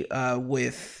happy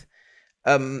with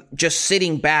just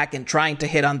sitting back and trying to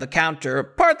hit on the counter,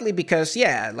 partly because,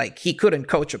 he couldn't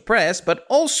coach a press, but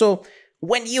also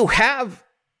when you have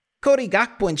Cody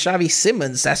Gakpo and Xavi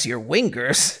Simons as your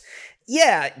wingers,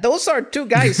 those are two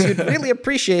guys you'd really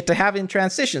appreciate to have in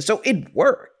transition. So it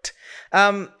worked.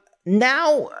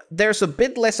 Now there's a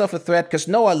bit less of a threat because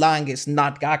Noah Lang is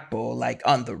not Gakpo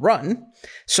on the run.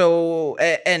 So,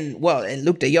 and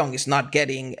Luc de Jong is not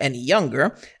getting any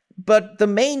younger. But the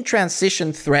main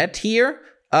transition threat here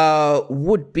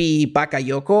would be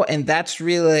Bakayoko, and that's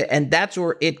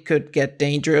where it could get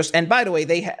dangerous. And by the way,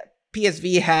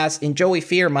 PSV has in Joey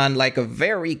Veerman like a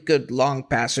very good long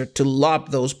passer to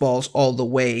lob those balls all the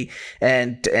way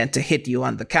and to hit you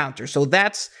on the counter. So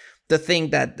that's the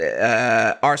thing that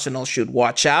Arsenal should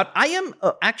watch out. I am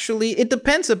actually, it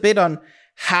depends a bit on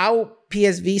how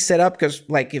PSV set up, because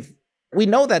like if we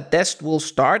know that Dest will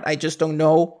start, I just don't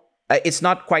know. It's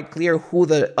not quite clear who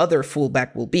the other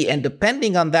fullback will be. And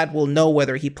depending on that, we'll know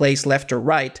whether he plays left or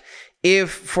right.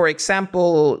 If, for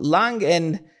example, Lang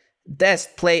and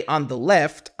Dest play on the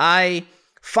left, I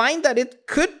find that it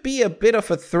could be a bit of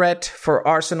a threat for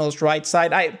Arsenal's right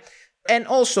side. And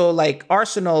also, like,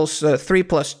 Arsenal's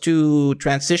 3+2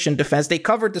 transition defense, they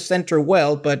covered the center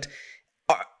well, but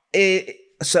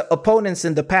so opponents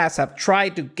in the past have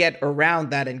tried to get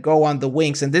around that and go on the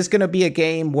wings. And this is going to be a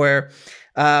game where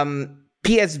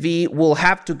PSV will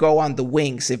have to go on the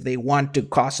wings if they want to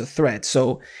cause a threat.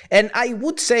 So, and I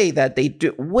would say that they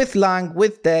do with Lang,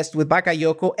 with Dest, with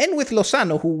Bakayoko, and with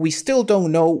Lozano, who we still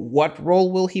don't know what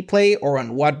role will he play or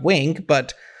on what wing,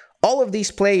 but all of these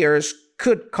players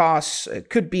could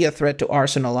be a threat to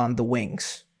Arsenal on the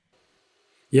wings.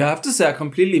 Yeah, I have to say I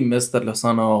completely missed that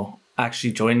Lozano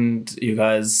actually joined you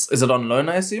guys. Is it on loan,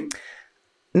 I assume?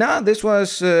 No, this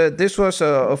was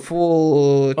a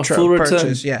full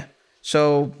purchase. Yeah.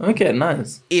 So okay,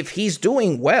 nice. If he's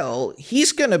doing well,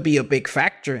 he's gonna be a big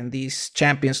factor in these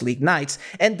Champions League nights.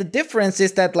 And the difference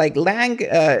is that like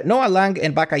Noah Lang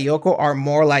and Bakayoko are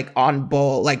more like on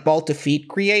ball, like ball to feet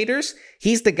creators.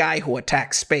 He's the guy who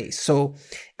attacks space. So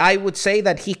I would say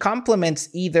that he complements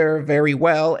either very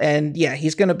well. And yeah,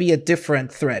 he's gonna be a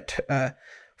different threat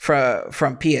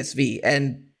from PSV.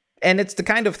 And it's the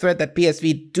kind of threat that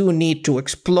PSV do need to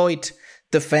exploit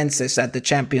defenses at the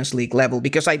Champions League level,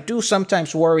 because I do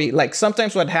sometimes worry, like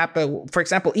sometimes what happened, for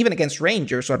example, even against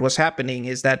Rangers, what was happening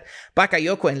is that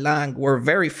Bakayoko and Lang were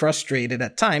very frustrated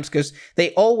at times because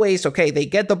they always, they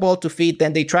get the ball to feet,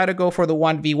 then they try to go for the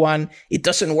 1v1. It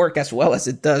doesn't work as well as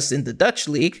it does in the Dutch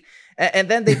league. And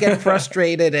then they get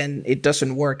frustrated and it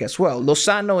doesn't work as well.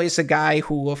 Lozano is a guy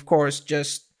who, of course,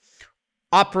 just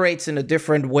operates in a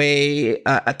different way,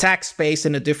 attacks space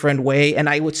in a different way. And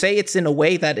I would say it's in a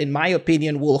way that, in my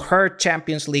opinion, will hurt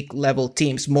Champions League level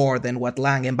teams more than what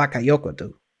Lang and Bakayoko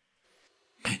do.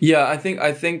 Yeah, I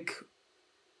think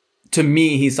to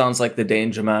me, he sounds like the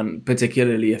danger man,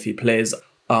 particularly if he plays,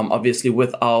 obviously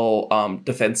with our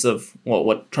defensive,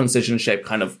 what transition shape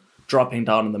kind of dropping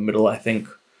down in the middle. I think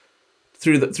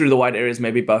through the wide areas,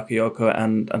 maybe Bakayoko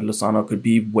and Lozano could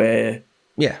be where,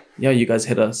 you guys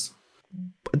hit us.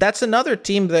 That's another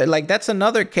team that's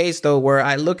another case though, where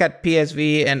I look at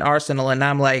PSV and Arsenal and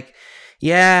I'm like,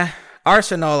 yeah,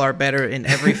 Arsenal are better in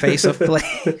every phase of play.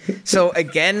 So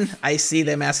again, I see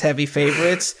them as heavy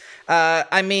favorites.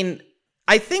 I mean,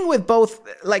 I think with both,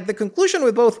 like the conclusion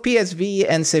with both PSV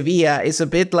and Sevilla is a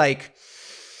bit like,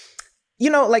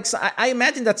 so I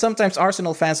imagine that sometimes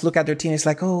Arsenal fans look at their team, it's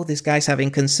like, oh, this guy's having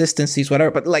inconsistencies,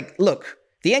 whatever. But like, look,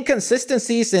 the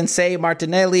inconsistencies in, say,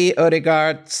 Martinelli,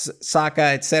 Odegaard, Saka,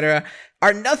 etc.,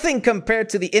 are nothing compared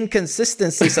to the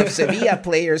inconsistencies of Sevilla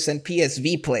players and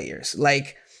PSV players.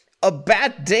 Like, a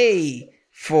bad day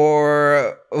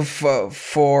for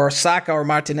Saka or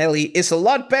Martinelli is a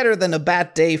lot better than a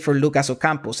bad day for Lucas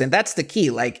Ocampos. And that's the key.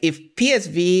 Like, if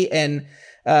PSV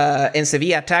and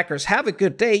Sevilla attackers have a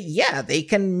good day, yeah, they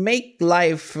can make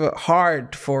life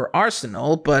hard for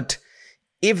Arsenal, but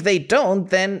if they don't,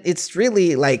 then it's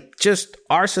really like just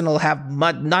Arsenal have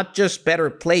not just better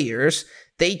players,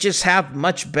 they just have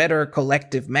much better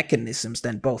collective mechanisms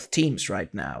than both teams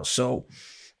right now. So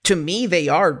to me, they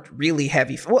are really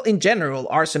heavy. Well, in general,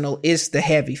 Arsenal is the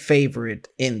heavy favorite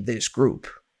in this group.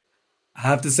 I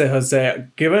have to say, Jose,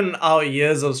 given our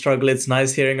years of struggle, it's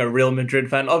nice hearing a Real Madrid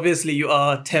fan. Obviously, you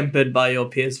are tempered by your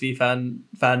PSV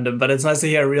fandom, but it's nice to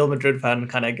hear a Real Madrid fan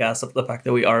kind of gas up the fact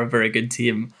that we are a very good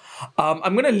team.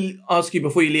 I'm going to ask you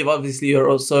before you leave, obviously, you're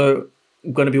also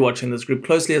going to be watching this group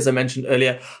closely, as I mentioned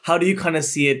earlier. How do you kind of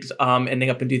see it ending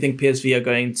up? And do you think PSV are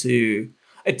going to...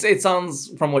 It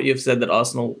sounds from what you've said that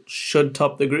Arsenal should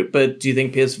top the group, but do you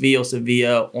think PSV or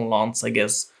Sevilla or Lens, I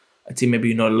guess, a team maybe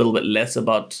you know a little bit less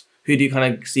about, who do you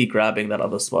kind of see grabbing that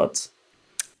other spot?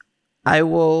 I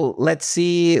will... Let's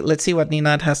see what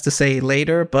Ninad has to say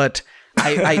later, but...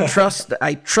 I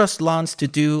trust Lens to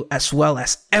do as well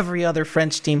as every other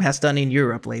French team has done in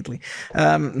Europe lately.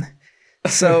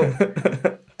 So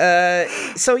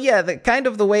yeah,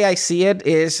 the way I see it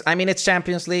is, I mean, it's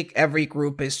Champions League. Every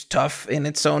group is tough in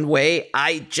its own way.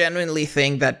 I genuinely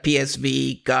think that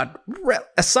PSV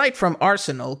aside from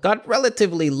Arsenal, got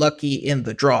relatively lucky in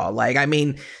the draw. Like, I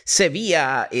mean,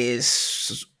 Sevilla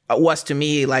was to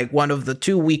me like one of the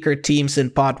two weaker teams in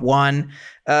pot one.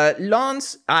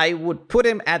 Lens, I would put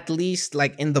him at least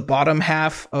like in the bottom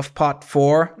half of pot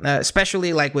 4,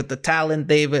 especially like with the talent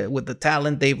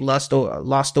they've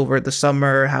lost over the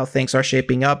summer, how things are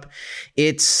shaping up.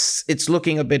 It's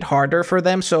looking a bit harder for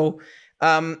them. So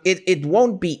it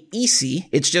won't be easy.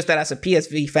 It's just that as a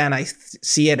PSV fan, I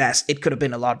see it as it could have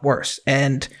been a lot worse.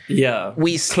 And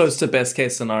close to best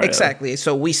case scenario. Exactly.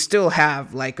 So we still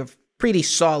have like a pretty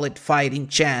solid fighting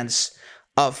chance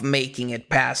of making it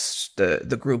past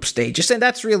the group stages, and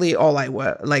that's really all I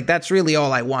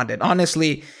wanted.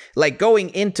 Honestly, like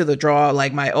going into the draw,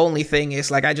 like my only thing is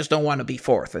like I just don't want to be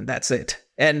fourth, and that's it.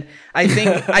 And I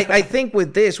think I think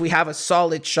with this we have a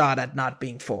solid shot at not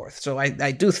being fourth. So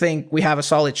I do think we have a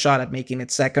solid shot at making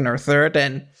it second or third,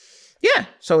 and yeah,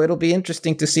 so it'll be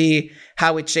interesting to see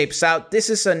how it shapes out. This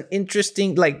is an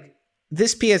interesting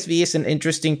this PSV is an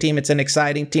interesting team. It's an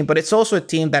exciting team, but it's also a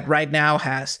team that right now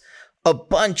has a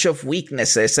bunch of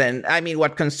weaknesses. And I mean,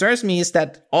 what concerns me is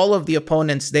that all of the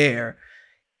opponents there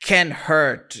can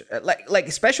hurt, like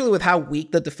especially with how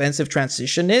weak the defensive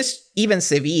transition is. Even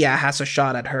Sevilla has a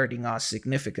shot at hurting us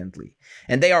significantly.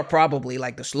 And they are probably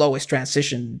like the slowest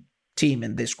transition team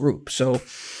in this group. So,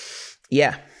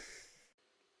 yeah.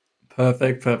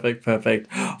 Perfect.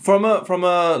 From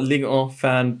a Ligue 1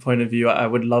 fan point of view, I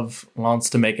would love Lens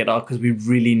to make it out because we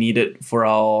really need it for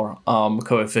our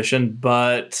coefficient.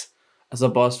 But as a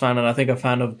Boss fan, and I think a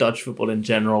fan of Dutch football in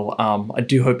general, I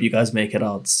do hope you guys make it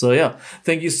out. So yeah,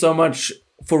 thank you so much.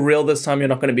 For real this time, you're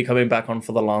not going to be coming back on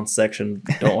for the Lens section,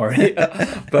 don't worry.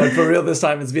 But for real this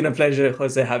time, it's been a pleasure,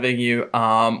 Jose, having you.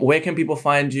 Where can people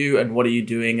find you, and what are you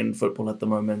doing in football at the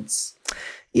moment?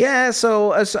 Yeah,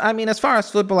 so as far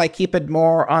as football, I keep it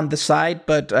more on the side,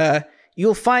 but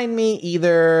you'll find me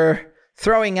either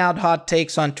throwing out hot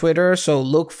takes on Twitter, so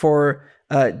look for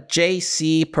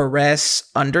JC Perez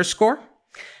 _.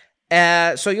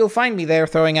 So you'll find me there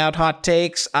throwing out hot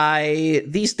takes.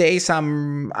 These days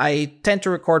I tend to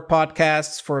record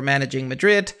podcasts for Managing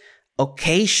Madrid.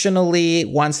 Occasionally,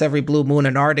 once every blue moon,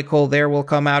 an article there will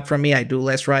come out from me. I do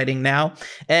less writing now.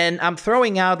 And I'm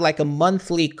throwing out like a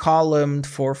monthly column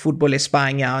for Fútbol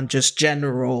España on just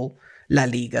general La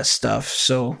Liga stuff.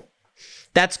 So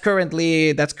that's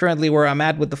currently where I'm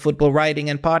at with the football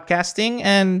writing and podcasting.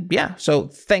 And yeah, so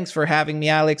thanks for having me,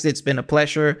 Alex. It's been a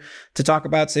pleasure to talk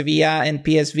about Sevilla and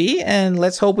PSV. And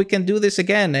let's hope we can do this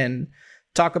again and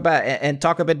talk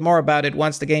a bit more about it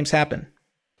once the games happen.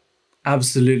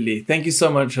 Absolutely. Thank you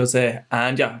so much, Jose.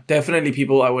 And yeah, definitely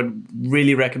people, I would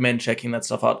really recommend checking that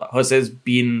stuff out. Jose's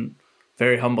been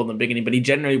very humble in the beginning, but he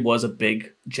genuinely was a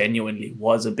big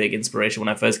inspiration when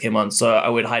I first came on. So I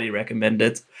would highly recommend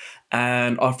it.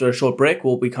 And after a short break,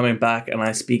 we'll be coming back and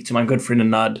I speak to my good friend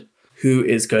Nenad, who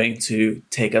is going to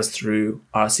take us through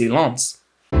RC Lens.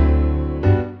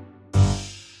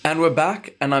 And we're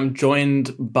back, and I'm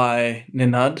joined by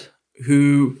Nenad,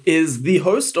 who is the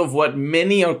host of what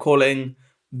many are calling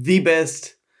the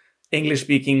best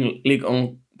English-speaking Ligue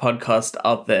 1 podcast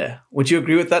out there. Would you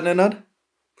agree with that, Nenad?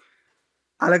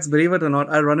 Alex, believe it or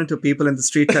not, I run into people in the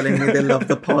street telling me they love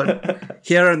the pod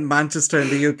here in Manchester in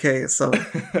the UK. So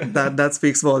that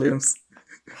speaks volumes.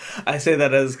 I say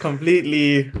that as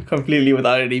completely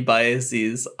without any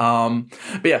biases. But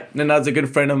yeah, Nenad's a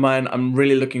good friend of mine. I'm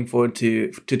really looking forward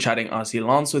to chatting RC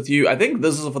Lens with you. I think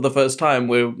this is for the first time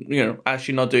we're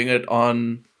actually not doing it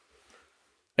on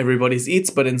Everybody's Eats,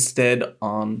 but instead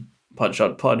on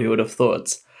Podshot Pod. Who would have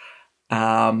thought?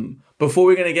 Before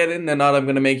we're gonna get in, Nenad, I'm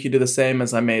gonna make you do the same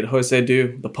as I made Jose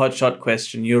do. The Podshot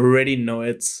question. You already know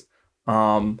it.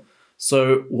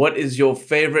 So what is your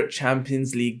favorite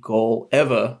Champions League goal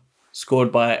ever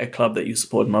scored by a club that you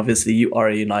support? And obviously you are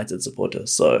a United supporter,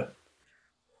 so.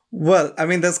 Well, I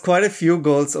mean, there's quite a few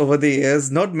goals over the years.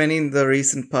 Not many in the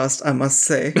recent past, I must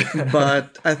say.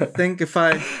 But I think if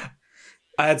I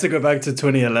had to go back to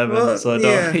 2011, so I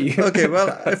don't. Yeah. Okay,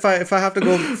 well, if I have to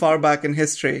go far back in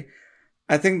history,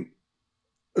 I think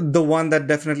the one that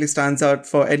definitely stands out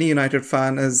for any United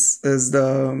fan is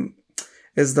the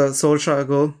Solskjaer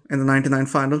goal in the 99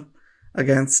 final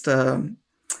against Bayern.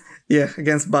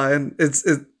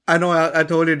 I know I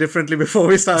told you differently before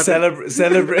we started.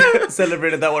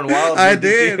 Celebrated that one wildly. I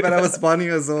did, but I was 1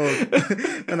 years old. But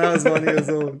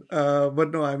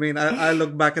no, I mean, I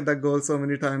look back at that goal so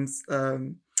many times.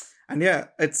 And yeah,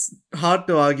 it's hard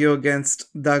to argue against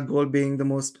that goal being the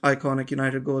most iconic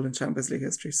United goal in Champions League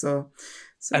history. So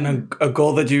and a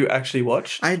goal that you actually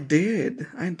watched? I did.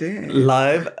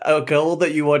 Live? A goal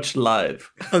that you watched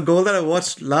live? A goal that I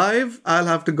watched live? I'll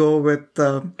have to go with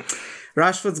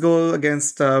Rashford's goal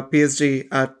against PSG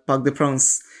at Parc des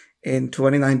Princes in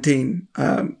 2019.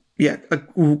 yeah, a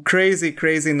crazy,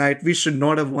 crazy night. We should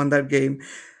not have won that game.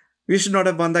 We should not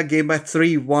have won that game by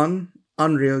 3-1.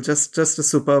 Unreal. Just a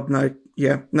superb night.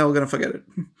 Yeah, never gonna forget it.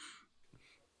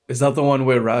 Is that the one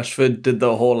where Rashford did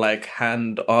the whole like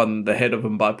hand on the head of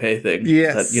Mbappe thing?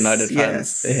 Yes. That United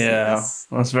fans. Yeah. Yes.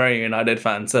 That's very United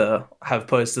fans to have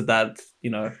posted that,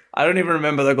 I don't even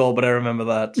remember the goal, but I remember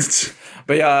that.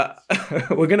 But yeah,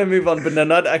 we're going to move on. But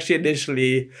Nanad actually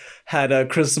initially had a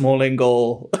Chris Smalling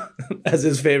goal as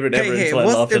his favorite ever. It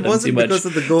wasn't because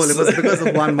of the goal. It was because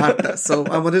of Juan Mata. So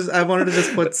I wanted to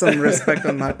just put some respect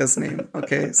on Mata's name.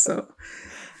 Okay, so...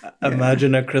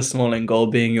 Imagine a Chris Smalling goal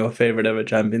being your favorite ever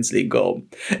Champions League goal.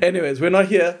 Anyways, we're not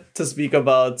here to speak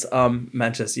about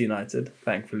Manchester United,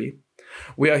 thankfully.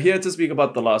 We are here to speak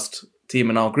about the last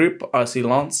team in our group, RC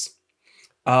Lens.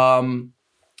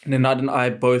 Nanad and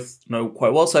I both know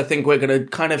quite well, so I think we're going to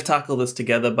kind of tackle this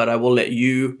together, but I will let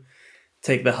you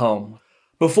take the helm.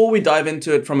 Before we dive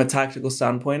into it from a tactical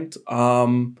standpoint,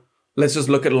 let's just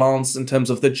look at Lens in terms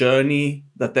of the journey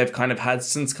that they've kind of had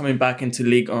since coming back into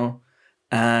Ligue 1.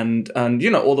 And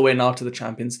all the way now to the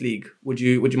Champions League. Would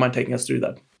you mind taking us through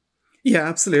that? Yeah,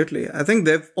 absolutely. I think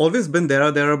they've always been there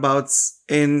or thereabouts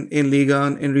in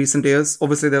Liga in recent years.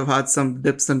 Obviously, they've had some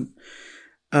dips and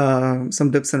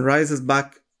rises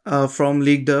back from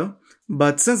Ligue 2.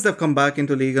 But since they've come back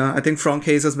into Liga, I think Franck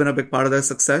Hayes has been a big part of their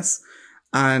success.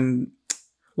 And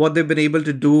what they've been able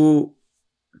to do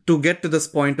to get to this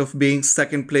point of being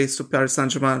second place to Paris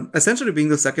Saint-Germain, essentially being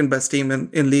the second best team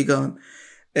in Liga,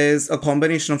 is a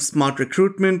combination of smart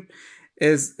recruitment,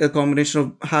 is a combination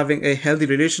of having a healthy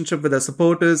relationship with their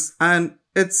supporters, and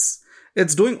it's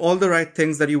doing all the right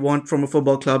things that you want from a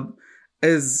football club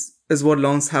is what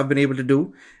Lens have been able to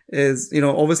do. Is,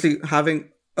 obviously having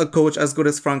a coach as good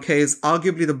as Franck Hayes,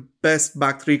 arguably the best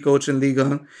back three coach in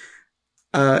Liga,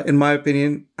 in my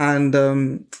opinion. And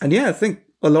yeah, I think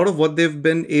a lot of what they've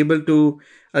been able to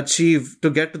achieve to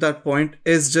get to that point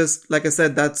is just, like I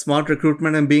said, that smart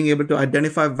recruitment and being able to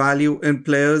identify value in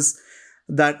players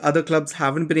that other clubs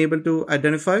haven't been able to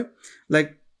identify.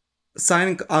 Like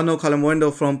signing Arnaud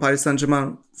Kalamondo from Paris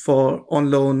Saint-Germain on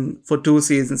loan for 2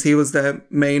 seasons. He was their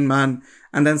main man.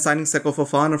 And then signing Seko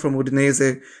Fofana from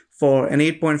Udinese for an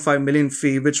 8.5 million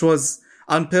fee, which was,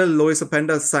 until Lois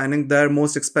Openda signing, their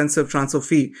most expensive transfer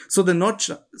fee. So they're not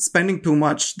spending too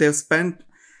much. They've spent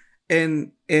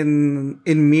in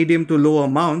medium to low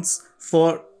amounts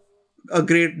for a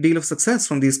great deal of success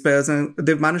from these players, and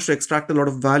they've managed to extract a lot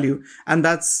of value, and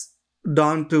that's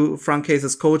down to Franck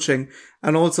Hayes' coaching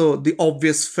and also the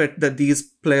obvious fit that these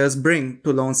players bring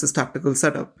to Lens' tactical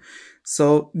setup.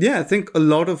 So yeah, I think a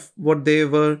lot of what they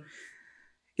were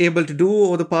able to do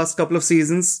over the past couple of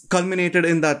seasons culminated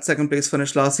in that second place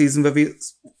finish last season, where we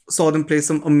saw them play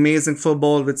some amazing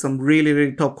football with some really,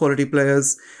 really top quality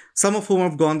players, some of whom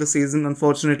have gone this season,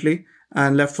 unfortunately,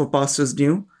 and left for pastures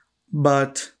new.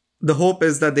 But the hope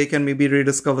is that they can maybe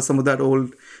rediscover some of that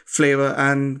old flavor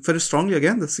and finish strongly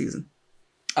again this season.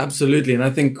 Absolutely. And I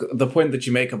think the point that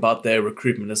you make about their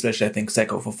recruitment, especially I think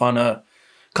Seko Fofana,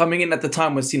 coming in at the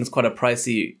time was seen as quite a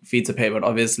pricey fee to pay, but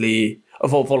obviously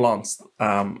for Lens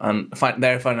and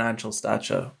their financial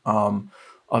stature,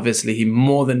 obviously he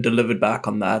more than delivered back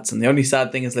on that. And the only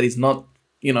sad thing is that he's not,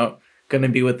 going to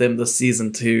be with them this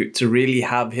season to really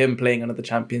have him playing under the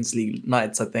Champions League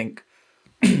nights. I think,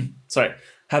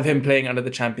 have him playing under the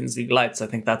Champions League lights. I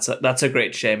think that's a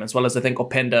great shame, as well as I think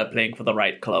Openda playing for the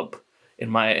right club, in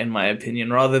my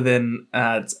opinion, rather than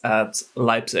at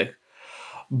Leipzig.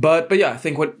 But yeah, I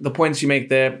think what the points you make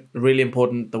there are really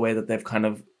important, the way that they've come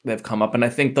up. And I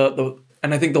think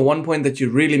the one point that you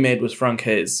really made was Franck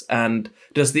Hayes and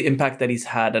just the impact that he's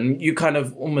had. And you kind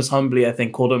of almost humbly, I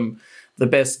think, called him the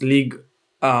best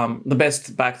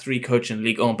back three coach in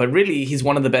Ligue 1, but really he's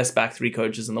one of the best back three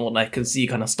coaches in the world. And I can see you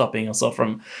kind of stopping yourself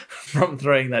from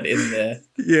throwing that in there.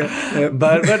 Yeah.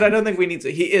 But I don't think we need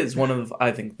to. He is one of,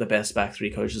 I think, the best back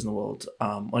three coaches in the world,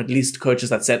 or at least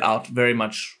coaches that set out very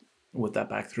much with that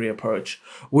back three approach.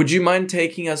 Would you mind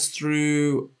taking us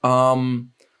through how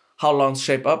Lens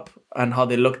shape up and how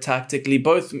they look tactically,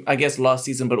 both, I guess, last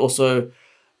season, but also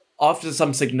after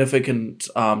some significant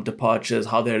departures,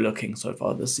 how they're looking so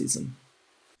far this season?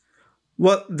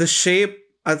 Well, the shape,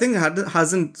 I think,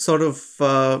 hasn't sort of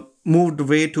moved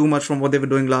way too much from what they were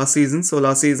doing last season. So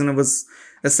last season, it was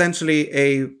essentially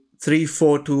a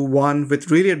 3-4-2-1 with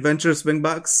really adventurous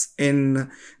wingbacks in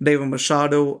David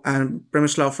Machado and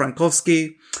Przemysław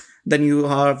Frankowski. Then you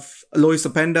have Lois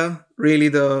Openda, really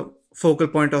the focal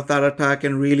point of that attack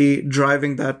and really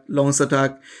driving that Lens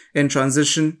attack in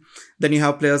transition. Then you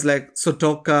have players like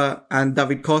Sotoka and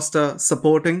David Costa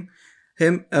supporting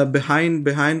him behind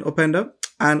Openda.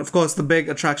 And of course, the big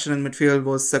attraction in midfield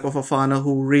was Seko Fofana,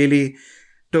 who really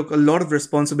took a lot of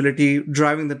responsibility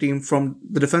driving the team from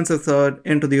the defensive third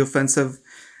into the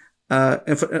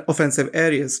offensive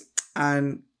areas.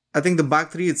 And I think the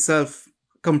back three itself,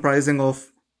 comprising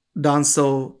of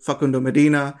Danso, Facundo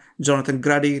Medina, Jonathan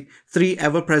Grady, three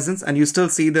ever presents, and you still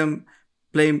see them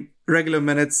play regular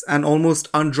minutes and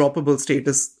almost undroppable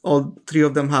status. All three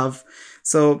of them have.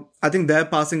 So I think their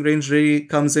passing range really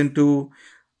comes into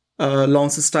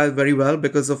Lence's style very well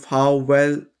because of how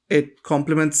well it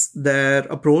complements their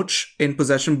approach in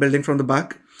possession building from the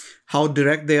back, how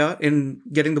direct they are in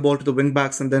getting the ball to the wing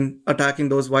backs and then attacking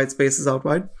those wide spaces out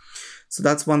wide. So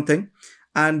that's one thing.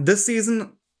 And this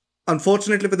season,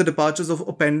 unfortunately, with the departures of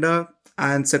Openda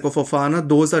and Seko Fofana,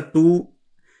 those are two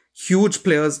huge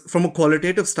players from a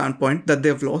qualitative standpoint that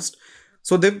they've lost.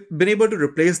 So they've been able to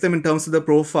replace them in terms of their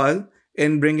profile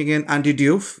in bringing in Andy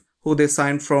Diouf, who they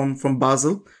signed from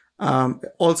Basel.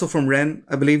 Also from Rennes.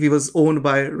 I believe he was owned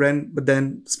by Rennes, but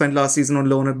then spent last season on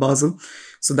loan at Basel.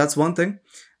 So that's one thing.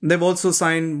 They've also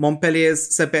signed Montpellier's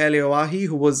Sepe Elioahi,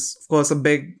 who was, of course, a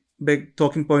big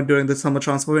talking point during the summer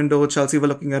transfer window. Chelsea were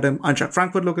looking at him, Eintracht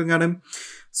Frankfurt looking at him.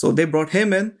 So they brought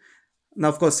him in. Now,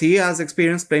 of course, he has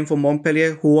experience playing for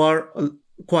Montpellier, who are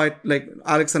quite like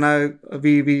Alex and I,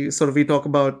 we talk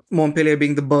about Montpellier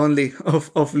being the Burnley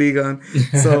of Liga.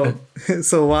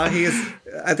 So Wahi is,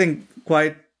 I think,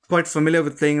 quite familiar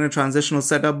with playing in a transitional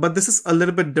setup, but this is a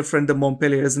little bit different than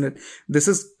Montpellier, isn't it? This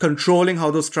is controlling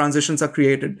how those transitions are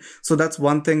created. So that's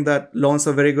one thing that Lens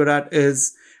are very good at,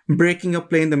 is breaking a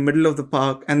play in the middle of the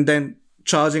park and then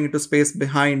charging into space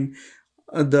behind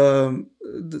the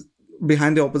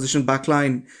opposition back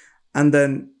line. And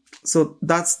then, so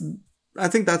I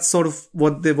think that's sort of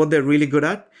what they're really good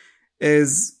at,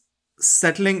 is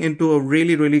settling into a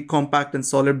really, really compact and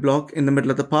solid block in the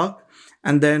middle of the park,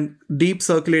 and then deep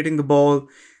circulating the ball,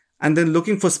 and then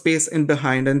looking for space in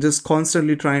behind and just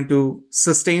constantly trying to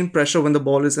sustain pressure when the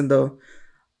ball is in the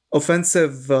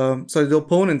the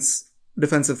opponent's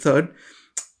defensive third,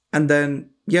 and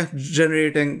then,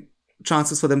 generating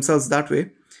chances for themselves that way.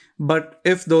 But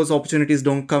if those opportunities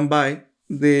don't come by,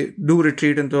 they do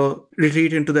retreat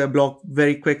into their block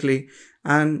very quickly.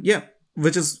 And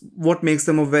which is what makes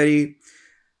them a very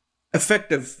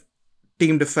effective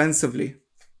team defensively.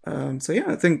 I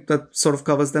think that sort of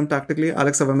covers them tactically.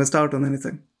 Alex, have I missed out on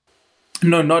anything?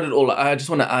 No, not at all. I just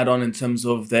want to add on in terms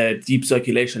of their deep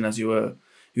circulation, as you were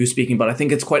speaking about. I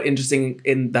think it's quite interesting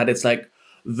in that it's like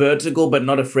vertical, but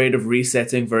not afraid of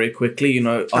resetting very quickly.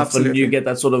 Often Absolutely. You get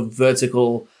that sort of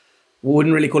vertical, we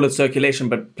wouldn't really call it circulation,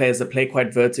 but players that play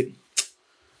quite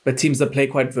teams that play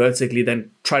quite vertically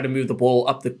then try to move the ball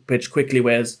up the pitch quickly,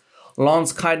 whereas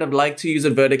Lens kind of like to use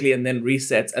it vertically and then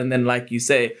reset, and then, like you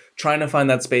say, trying to find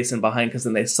that space in behind, because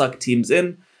then they suck teams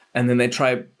in, and then they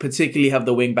try particularly have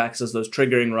the wing backs as those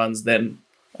triggering runs then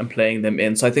and playing them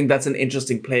in. So I think that's an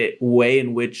interesting way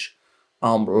in which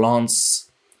Lens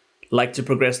like to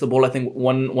progress the ball. I think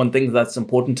one thing that's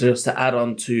important to add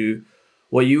on to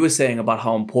what you were saying about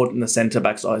how important the centre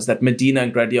backs are is that Medina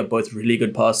and Grady are both really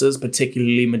good passers,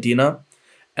 particularly Medina.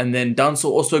 And then Danso,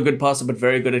 also a good passer, but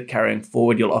very good at carrying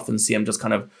forward. You'll often see him just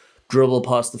kind of dribble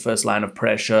past the first line of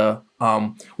pressure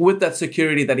with that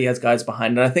security that he has guys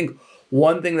behind. And I think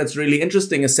one thing that's really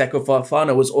interesting is Seko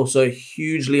Fofana was also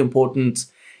hugely important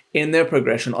in their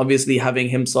progression, obviously having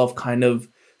himself kind of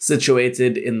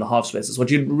situated in the half spaces. What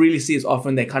you really see is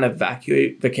often they kind of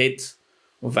vacate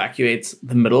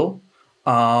the middle.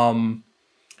 And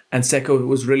Seko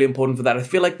was really important for that. I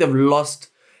feel like they've lost,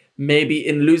 maybe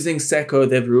in losing Seko,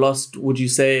 they've lost, would you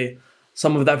say,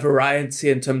 some of that variety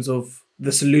in terms of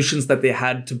the solutions that they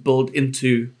had to build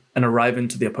into and arrive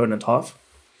into the opponent half?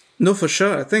 No, for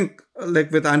sure. I think,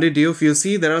 like with Andy Diouf, you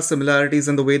see there are similarities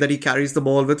in the way that he carries the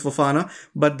ball with Fofana,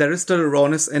 but there is still a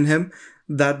rawness in him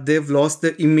that they've lost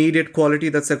the immediate quality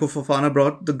that Seko Fofana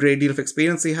brought, the great deal of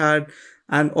experience he had,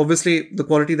 and obviously the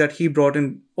quality that he brought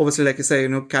in, obviously, like you say,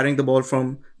 carrying the ball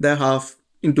from their half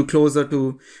into closer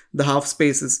to the half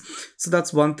spaces. So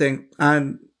that's one thing.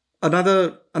 And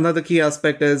another key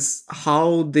aspect is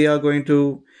how they are going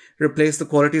to replace the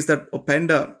qualities that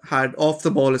Openda had off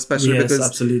the ball, especially because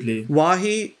absolutely.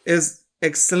 Wahi is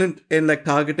excellent in like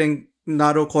targeting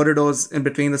narrow corridors in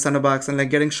between the center backs and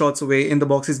like getting shots away in the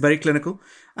box. He's very clinical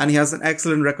and he has an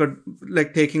excellent record,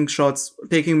 like taking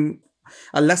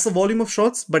a lesser volume of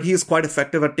shots, but he is quite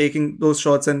effective at taking those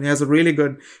shots and he has a really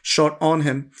good shot on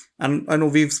him. And I know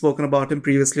we've spoken about him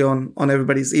previously on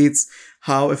Everybody's Eats,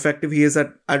 how effective he is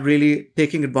at really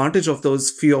taking advantage of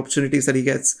those few opportunities that he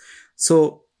gets.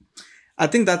 So I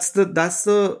think that's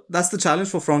the challenge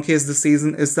for Francaise this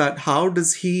season, is that how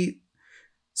does he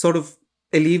sort of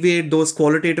alleviate those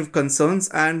qualitative concerns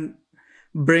and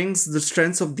brings the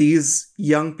strengths of these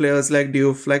young players like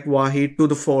Diouf, like Wahi to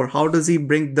the fore? How does he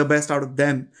bring the best out of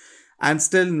them and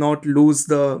still not lose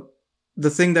the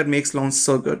thing that makes Lens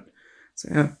so good? So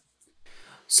yeah.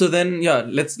 So then, yeah,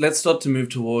 let's start to move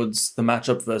towards the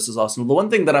matchup versus Arsenal. The one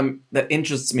thing that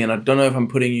interests me, and I don't know if I'm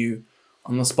putting you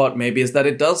on the spot maybe, is that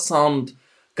it does sound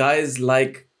guys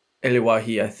like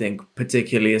Eliwahi, I think,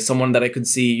 particularly, as someone that I could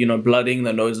see, blooding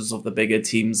the noses of the bigger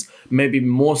teams, maybe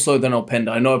more so than Openda.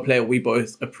 I know a player we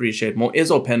both appreciate more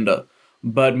is Openda,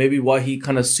 but maybe Wahi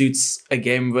kind of suits a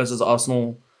game versus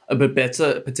Arsenal a bit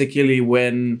better, particularly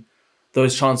when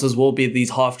those chances will be these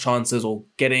half chances or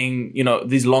getting,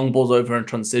 these long balls over in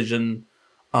transition.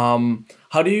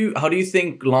 How do you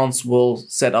think Lens will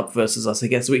set up versus us? I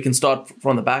guess we can start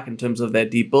from the back in terms of their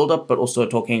deep build-up, but also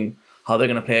talking how they're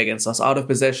going to play against us out of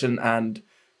possession and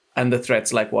the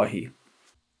threats like Wahi.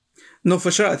 No,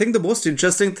 for sure. I think the most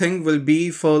interesting thing will be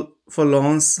for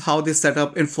Lens how they set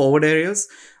up in forward areas,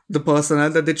 the personnel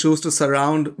that they choose to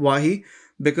surround Wahi,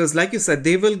 because like you said,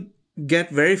 they will get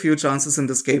very few chances in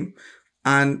this game.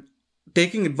 And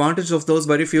taking advantage of those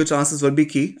very few chances will be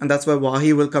key. And that's why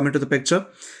Wahi will come into the picture.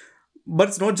 But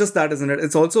it's not just that, isn't it?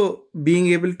 It's also being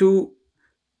able to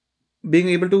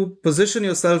position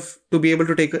yourself to be able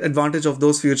to take advantage of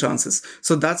those few chances.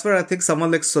 So that's where I think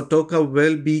someone like Sotoka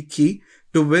will be key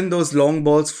to win those long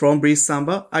balls from Brice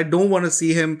Samba. I don't want to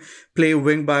see him play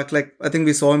wing back like I think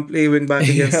we saw him play wing back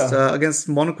against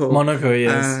Monaco. Monaco,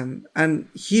 yes. And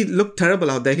he looked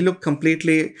terrible out there. He looked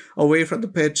completely away from the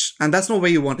pitch, and that's not where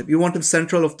you want him. You want him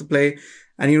central of the play,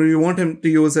 and you want him to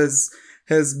use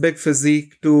his big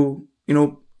physique to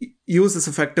use his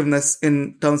effectiveness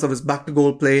in terms of his back to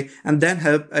goal play, and then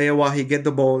help Ayawahi get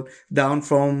the ball down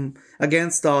from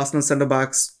against the Arsenal centre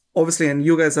backs. Obviously, and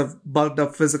you guys have bulked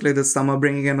up physically this summer,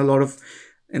 bringing in a lot of,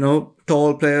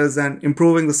 tall players and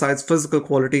improving the side's physical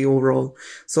quality overall.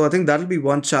 So I think that'll be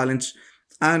one challenge.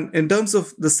 And in terms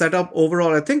of the setup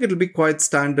overall, I think it'll be quite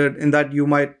standard in that you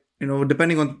might,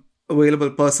 depending on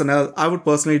available personnel, I would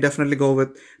personally definitely go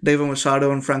with David Machado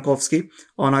and Frankowski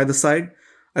on either side.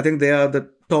 I think they are the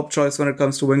top choice when it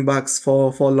comes to wing backs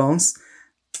for Lens.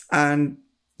 And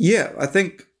yeah, I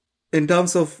think in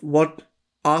terms of what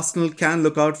Arsenal can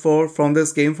look out for from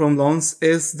this game from Lens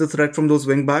is the threat from those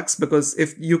wing backs, because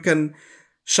if you can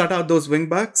shut out those wing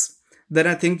backs, then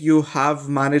I think you have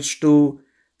managed to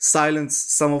silence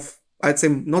some of, I'd say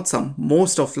not some,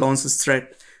 most of Lens's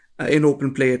threat in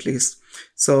open play at least.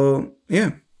 So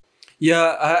yeah. Yeah,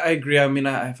 I agree. I mean,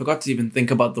 I forgot to even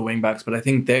think about the wing backs, but I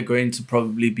think they're going to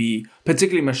probably be,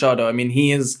 particularly Machado. I mean,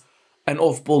 he is an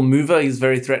off-ball mover. He's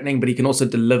very threatening, but he can also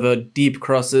deliver deep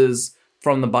crosses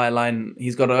from the byline.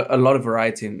 He's got a lot of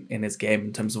variety in his game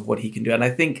in terms of what he can do. And I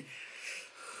think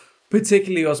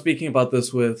particularly I was speaking about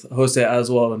this with Jose as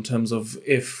well in terms of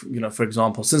if, for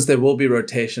example, since there will be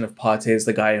rotation if Partey is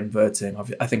the guy inverting.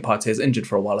 I think Partey is injured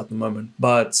for a while at the moment.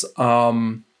 But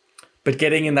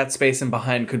getting in that space and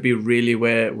behind could be really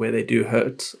where they do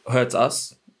hurt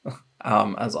us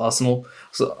as Arsenal.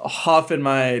 So half in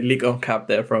my Ligue 1 cap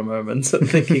there for a moment,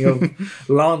 thinking of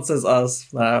Lens as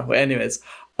us. Anyways.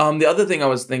 The other thing I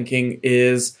was thinking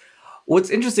is,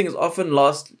 what's interesting is often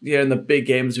last year in the big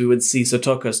games, we would see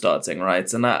Sotoka starting,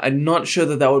 right? And I'm not sure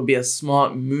that would be a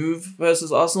smart move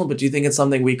versus Arsenal, but do you think it's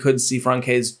something we could see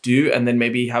Francaise do and then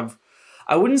maybe have...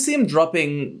 I wouldn't see him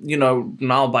dropping,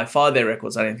 now by far their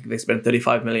records. I don't think they spent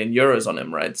 35 million euros on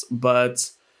him, right? But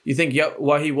you think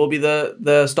Wahi will be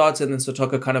the starter and then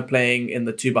Sotoka kind of playing in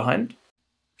the two behind?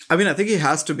 I mean, I think he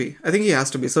has to be.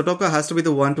 Sotoka has to be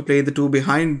the one to play the two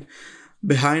behind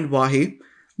Wahi.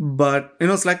 But,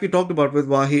 it's like we talked about with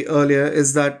Wahi earlier,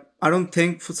 is that I don't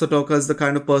think Sotoka is the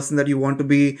kind of person that you want to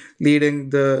be leading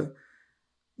the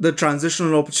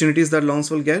transitional opportunities that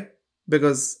Lens will get,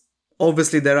 because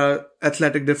obviously there are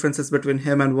athletic differences between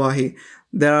him and Wahi.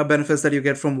 There are benefits that you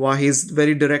get from Wahi's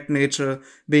very direct nature,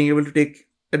 being able to take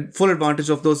full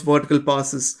advantage of those vertical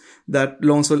passes that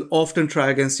Lens will often try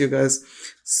against you guys.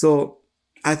 So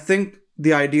I think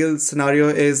the ideal scenario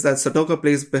is that Sotoka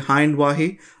plays behind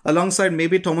Wahi alongside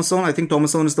maybe Thomasson. I think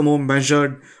Thomasson is the more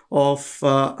measured of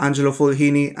Angelo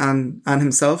Fulhini and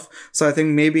himself. So I think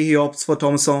maybe he opts for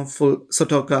Thomasson,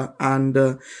 Sotoka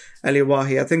and Ali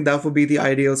Wahi. I think that would be the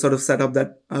ideal sort of setup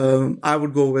that I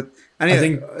would go with. And I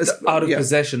think out of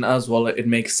possession as well, it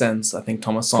makes sense. I think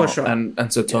Thomasson and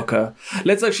Sotoka. Yeah.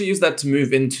 Let's actually use that to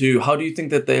move into how do you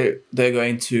think that they're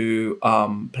going to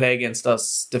play against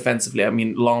us defensively? I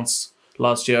mean, Lens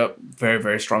last year, very,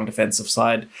 very strong defensive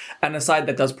side, and a side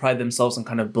that does pride themselves on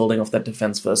kind of building off that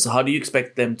defense first. So how do you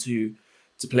expect them to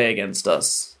play against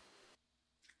us?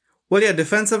 Well, yeah,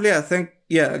 defensively, I think,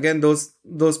 yeah, again,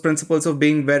 those principles of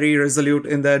being very resolute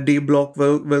in their D block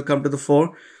will come to the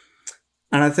fore.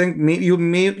 And I think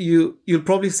you'll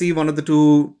probably see one of the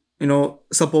two,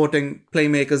 supporting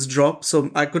playmakers drop. So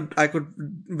I could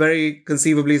very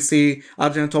conceivably see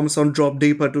Arjen Thomasson drop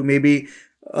deeper to maybe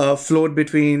float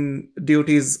between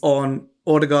duties on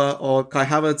Odegaard or Kai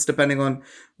Havertz, depending on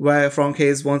where Frank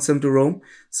Hayes wants him to roam.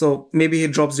 So maybe he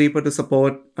drops deeper to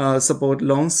support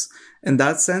Lens in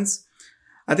that sense.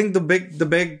 I think the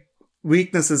big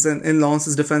weaknesses in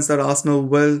Lens's defense that Arsenal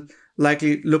will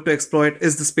likely look to exploit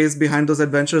is the space behind those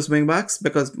adventurous wingbacks,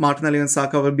 because Martinelli and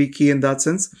Saka will be key in that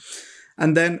sense.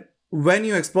 And then when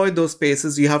you exploit those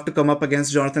spaces, you have to come up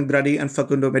against Jonathan Grady and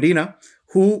Facundo Medina,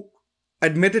 who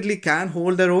admittedly can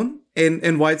hold their own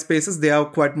in wide spaces. They are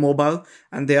quite mobile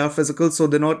and they are physical, so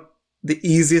they're not the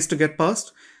easiest to get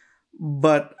past.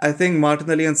 But I think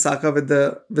Martinelli and Saka, with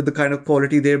the kind of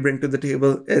quality they bring to the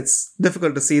table, it's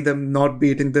difficult to see them not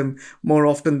beating them more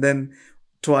often than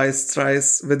twice,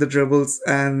 thrice, with the dribbles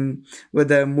and with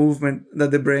their movement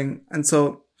that they bring. And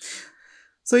so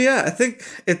yeah, I think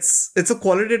it's a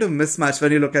qualitative mismatch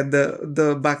when you look at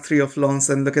the back three of Lens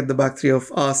and look at the back three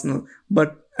of Arsenal.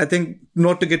 But I think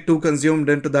not to get too consumed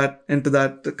into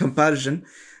that comparison,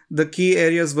 the key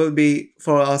areas will be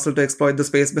for Arsenal to exploit the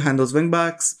space behind those wing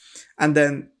backs. And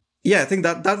then, yeah, I think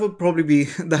that would probably be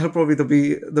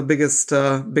the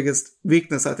biggest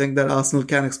weakness, I think, that Arsenal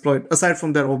can exploit, aside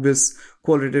from their obvious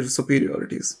qualitative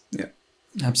superiorities. Yeah.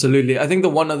 Absolutely. I think the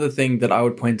one other thing that I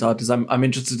would point out is I'm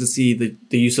interested to see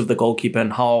the use of the goalkeeper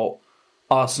and how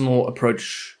Arsenal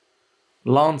approach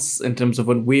Lens in terms of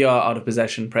when we are out of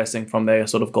possession pressing from their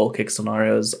sort of goal kick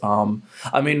scenarios.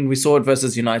 I mean, we saw it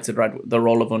versus United, right? The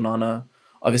role of Onana.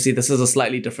 Obviously, this is a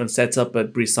slightly different setup,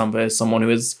 but Brice Samba is someone who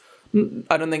is,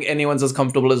 I don't think anyone's as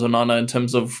comfortable as Onana in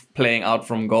terms of playing out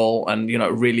from goal and,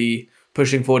 really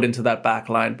pushing forward into that back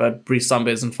line. But Brice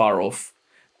Samba isn't far off.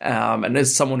 And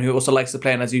is someone who also likes to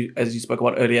play, and as you spoke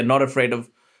about earlier, not afraid of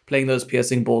playing those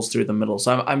piercing balls through the middle.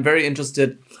 So I'm very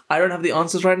interested. I don't have the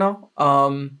answers right now,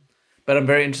 but I'm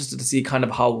very interested to see kind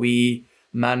of how we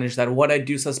manage that. What I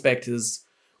do suspect is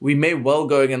we may well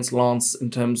go against Lens in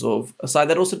terms of a side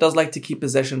that also does like to keep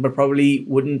possession, but probably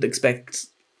wouldn't expect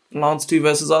Lens to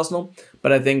versus Arsenal.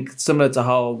 But I think similar to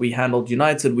how we handled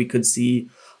United, we could see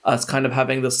us kind of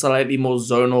having the slightly more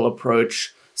zonal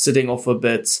approach, sitting off a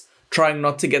bit, trying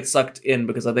not to get sucked in,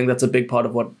 because I think that's a big part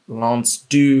of what Lens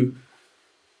do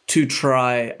to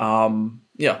try,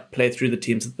 play through the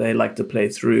teams that they like to play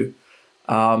through.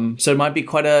 So it might be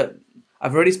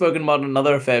I've already spoken about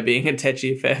another affair being a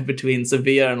tetchy affair between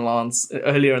Sevilla and Lens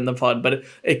earlier in the pod, but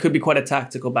it could be quite a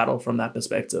tactical battle from that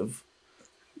perspective.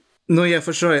 No, yeah,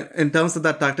 for sure. In terms of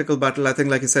that tactical battle, I think,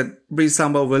 like you said, Brice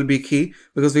Samba will be key,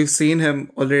 because we've seen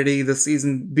him already this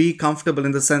season be comfortable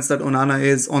in the sense that Onana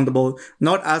is on the ball.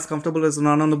 Not as comfortable as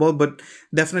Onana on the ball, but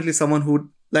definitely someone who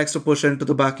likes to push into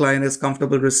the back line, is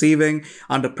comfortable receiving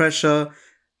under pressure,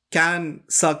 can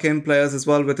suck in players as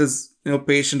well with his,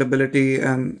 patient ability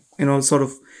and, sort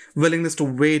of willingness to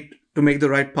wait to make the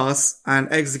right pass and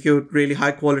execute really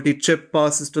high quality chip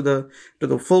passes to the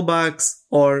fullbacks,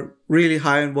 or really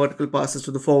high and vertical passes to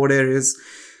the forward areas.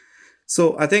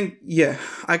 So I think, yeah,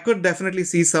 I could definitely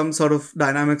see some sort of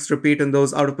dynamics repeat in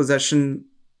those out of possession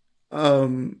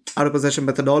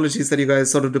methodologies that you guys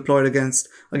sort of deployed against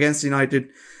United,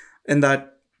 in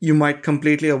that you might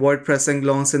completely avoid pressing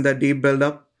Lens in that deep build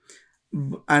up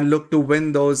and look to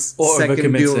win those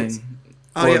second duels.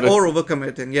 Or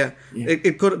overcommitting. Yeah.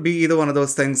 It could be either one of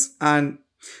those things. And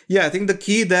yeah, I think the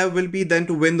key there will be then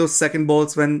to win those second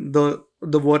balls when the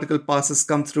vertical passes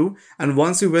come through. And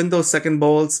once you win those second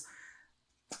balls,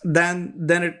 then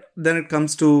it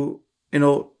comes to,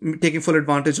 taking full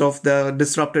advantage of the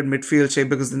disrupted midfield shape,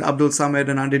 because then Abdul Samed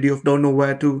and Andy Diouf don't know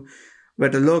where to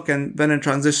look. And when in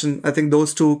transition, I think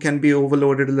those two can be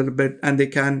overloaded a little bit, and they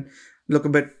can look a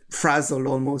bit frazzled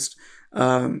almost,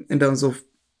 in terms of,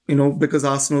 because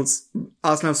Arsenal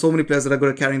have so many players that are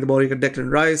good at carrying the ball. You got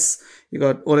Declan Rice, you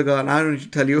got Odegaard, and I don't need to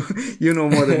tell you, you know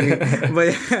more than me.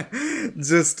 But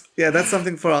that's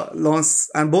something for Lens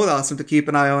and both Arsenal to keep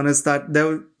an eye on, is that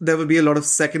there will be a lot of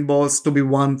second balls to be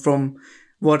won from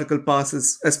vertical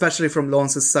passes, especially from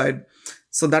Lens' side.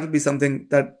 So that'll be something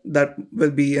that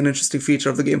will be an interesting feature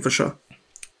of the game for sure.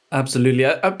 Absolutely.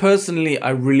 I personally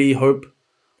really hope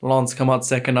Lens come out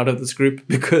second out of this group,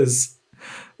 because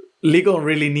Ligue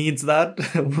really needs that.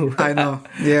 I know,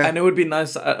 yeah. And it would be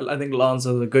nice. I think Lens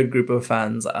is a good group of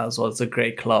fans as well. It's a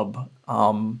great club.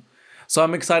 So So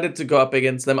I'm excited to go up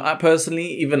against them. I personally,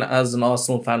 even as an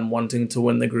Arsenal fan wanting to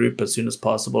win the group as soon as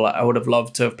possible, I would have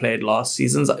loved to have played last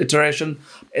season's iteration.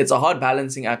 It's a hard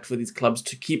balancing act for these clubs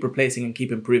to keep replacing and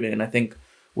keep improving. And I think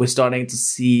we're starting to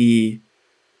see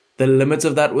the limits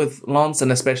of that with Lens, and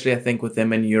especially I think with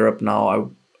them in Europe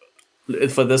now.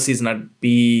 For this season, I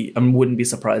wouldn't be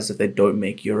surprised if they don't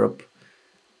make Europe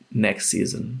next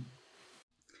season.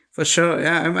 For sure,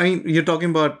 yeah. I mean, you're talking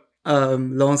about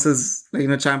Lens's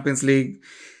Champions League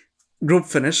group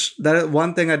finish. That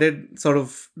one thing I did sort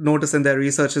of notice in their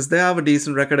research is they have a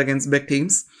decent record against big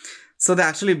teams. So they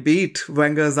actually beat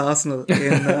Wenger's Arsenal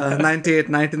in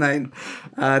 98-99.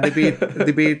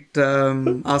 They beat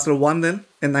Arsenal 1-0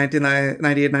 in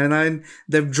 98-99.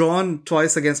 They've drawn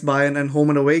twice against Bayern and home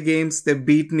and away games. They've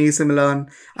beaten AC Milan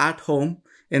at home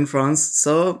in France.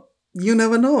 So you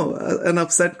never know. An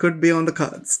upset could be on the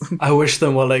cards. I wish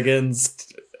them well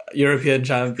against European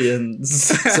champions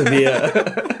Sevilla.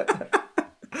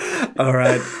 All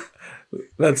right.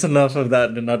 That's enough of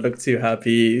that. Do not look too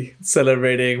happy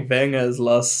celebrating Wenger's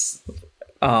loss.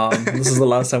 This is the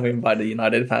last time we invited a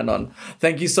United fan on.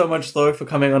 Thank you so much, Thor, for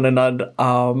coming on,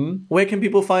 Anand. Where can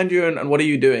people find you and what are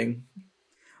you doing?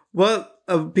 Well,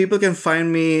 people can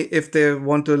find me if they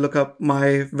want to look up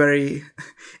my very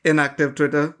inactive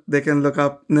Twitter. They can look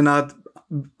up Ninad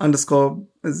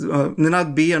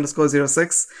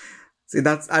B_06. See,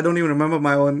 I don't even remember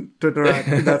my own Twitter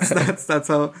ad. That's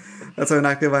how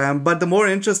inactive I am. But the more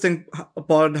interesting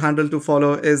pod handle to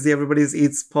follow is the Everybody's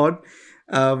Eats pod,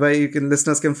 where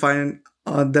listeners can find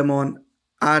them on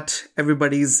at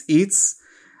Everybody's Eats.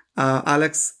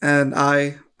 Alex and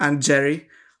I and Jerry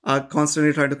are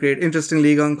constantly trying to create interesting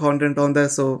Ligue 1 content on there.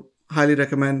 So highly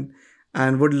recommend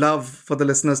and would love for the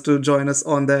listeners to join us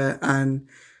on there and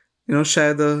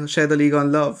share the Ligue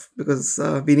 1 love because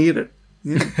we need it.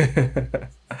 Yeah.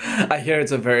 I hear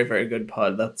it's a very, very good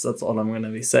pod. That's all I'm going to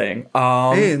be saying.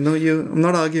 Hey, no, I'm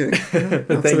not arguing. Yeah,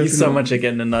 thank you so much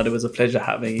again, Nanad. It was a pleasure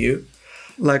having you.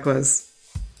 Likewise.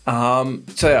 So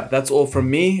yeah, that's all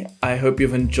from me. I hope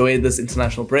you've enjoyed this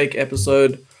international break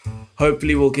episode.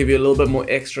 Hopefully we'll give you a little bit more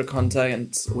extra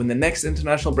content when the next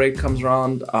international break comes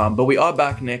around. But we are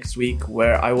back next week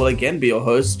where I will again be your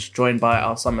host, joined by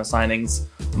our summer signings,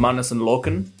 Manus and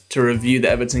Lorcan, to review the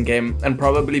Everton game and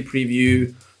probably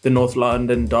preview the North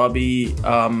London derby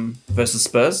versus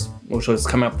Spurs, which is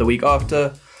coming up the week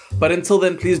after. But until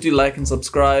then, please do like and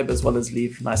subscribe, as well as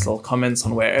leave nice little comments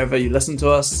on wherever you listen to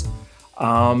us.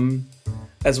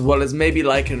 As well as maybe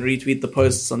like and retweet the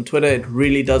posts on Twitter. It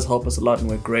really does help us a lot, and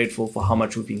we're grateful for how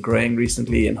much we've been growing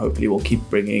recently, and hopefully we'll keep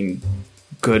bringing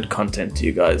good content to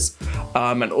you guys.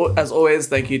 And as always,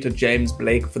 thank you to James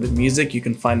Blake for the music. You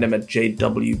can find him at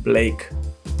JW Blake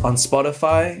on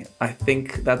Spotify. I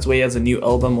think that's where he has a new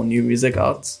album or new music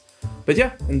out. But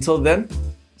yeah, until then,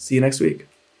 see you next week.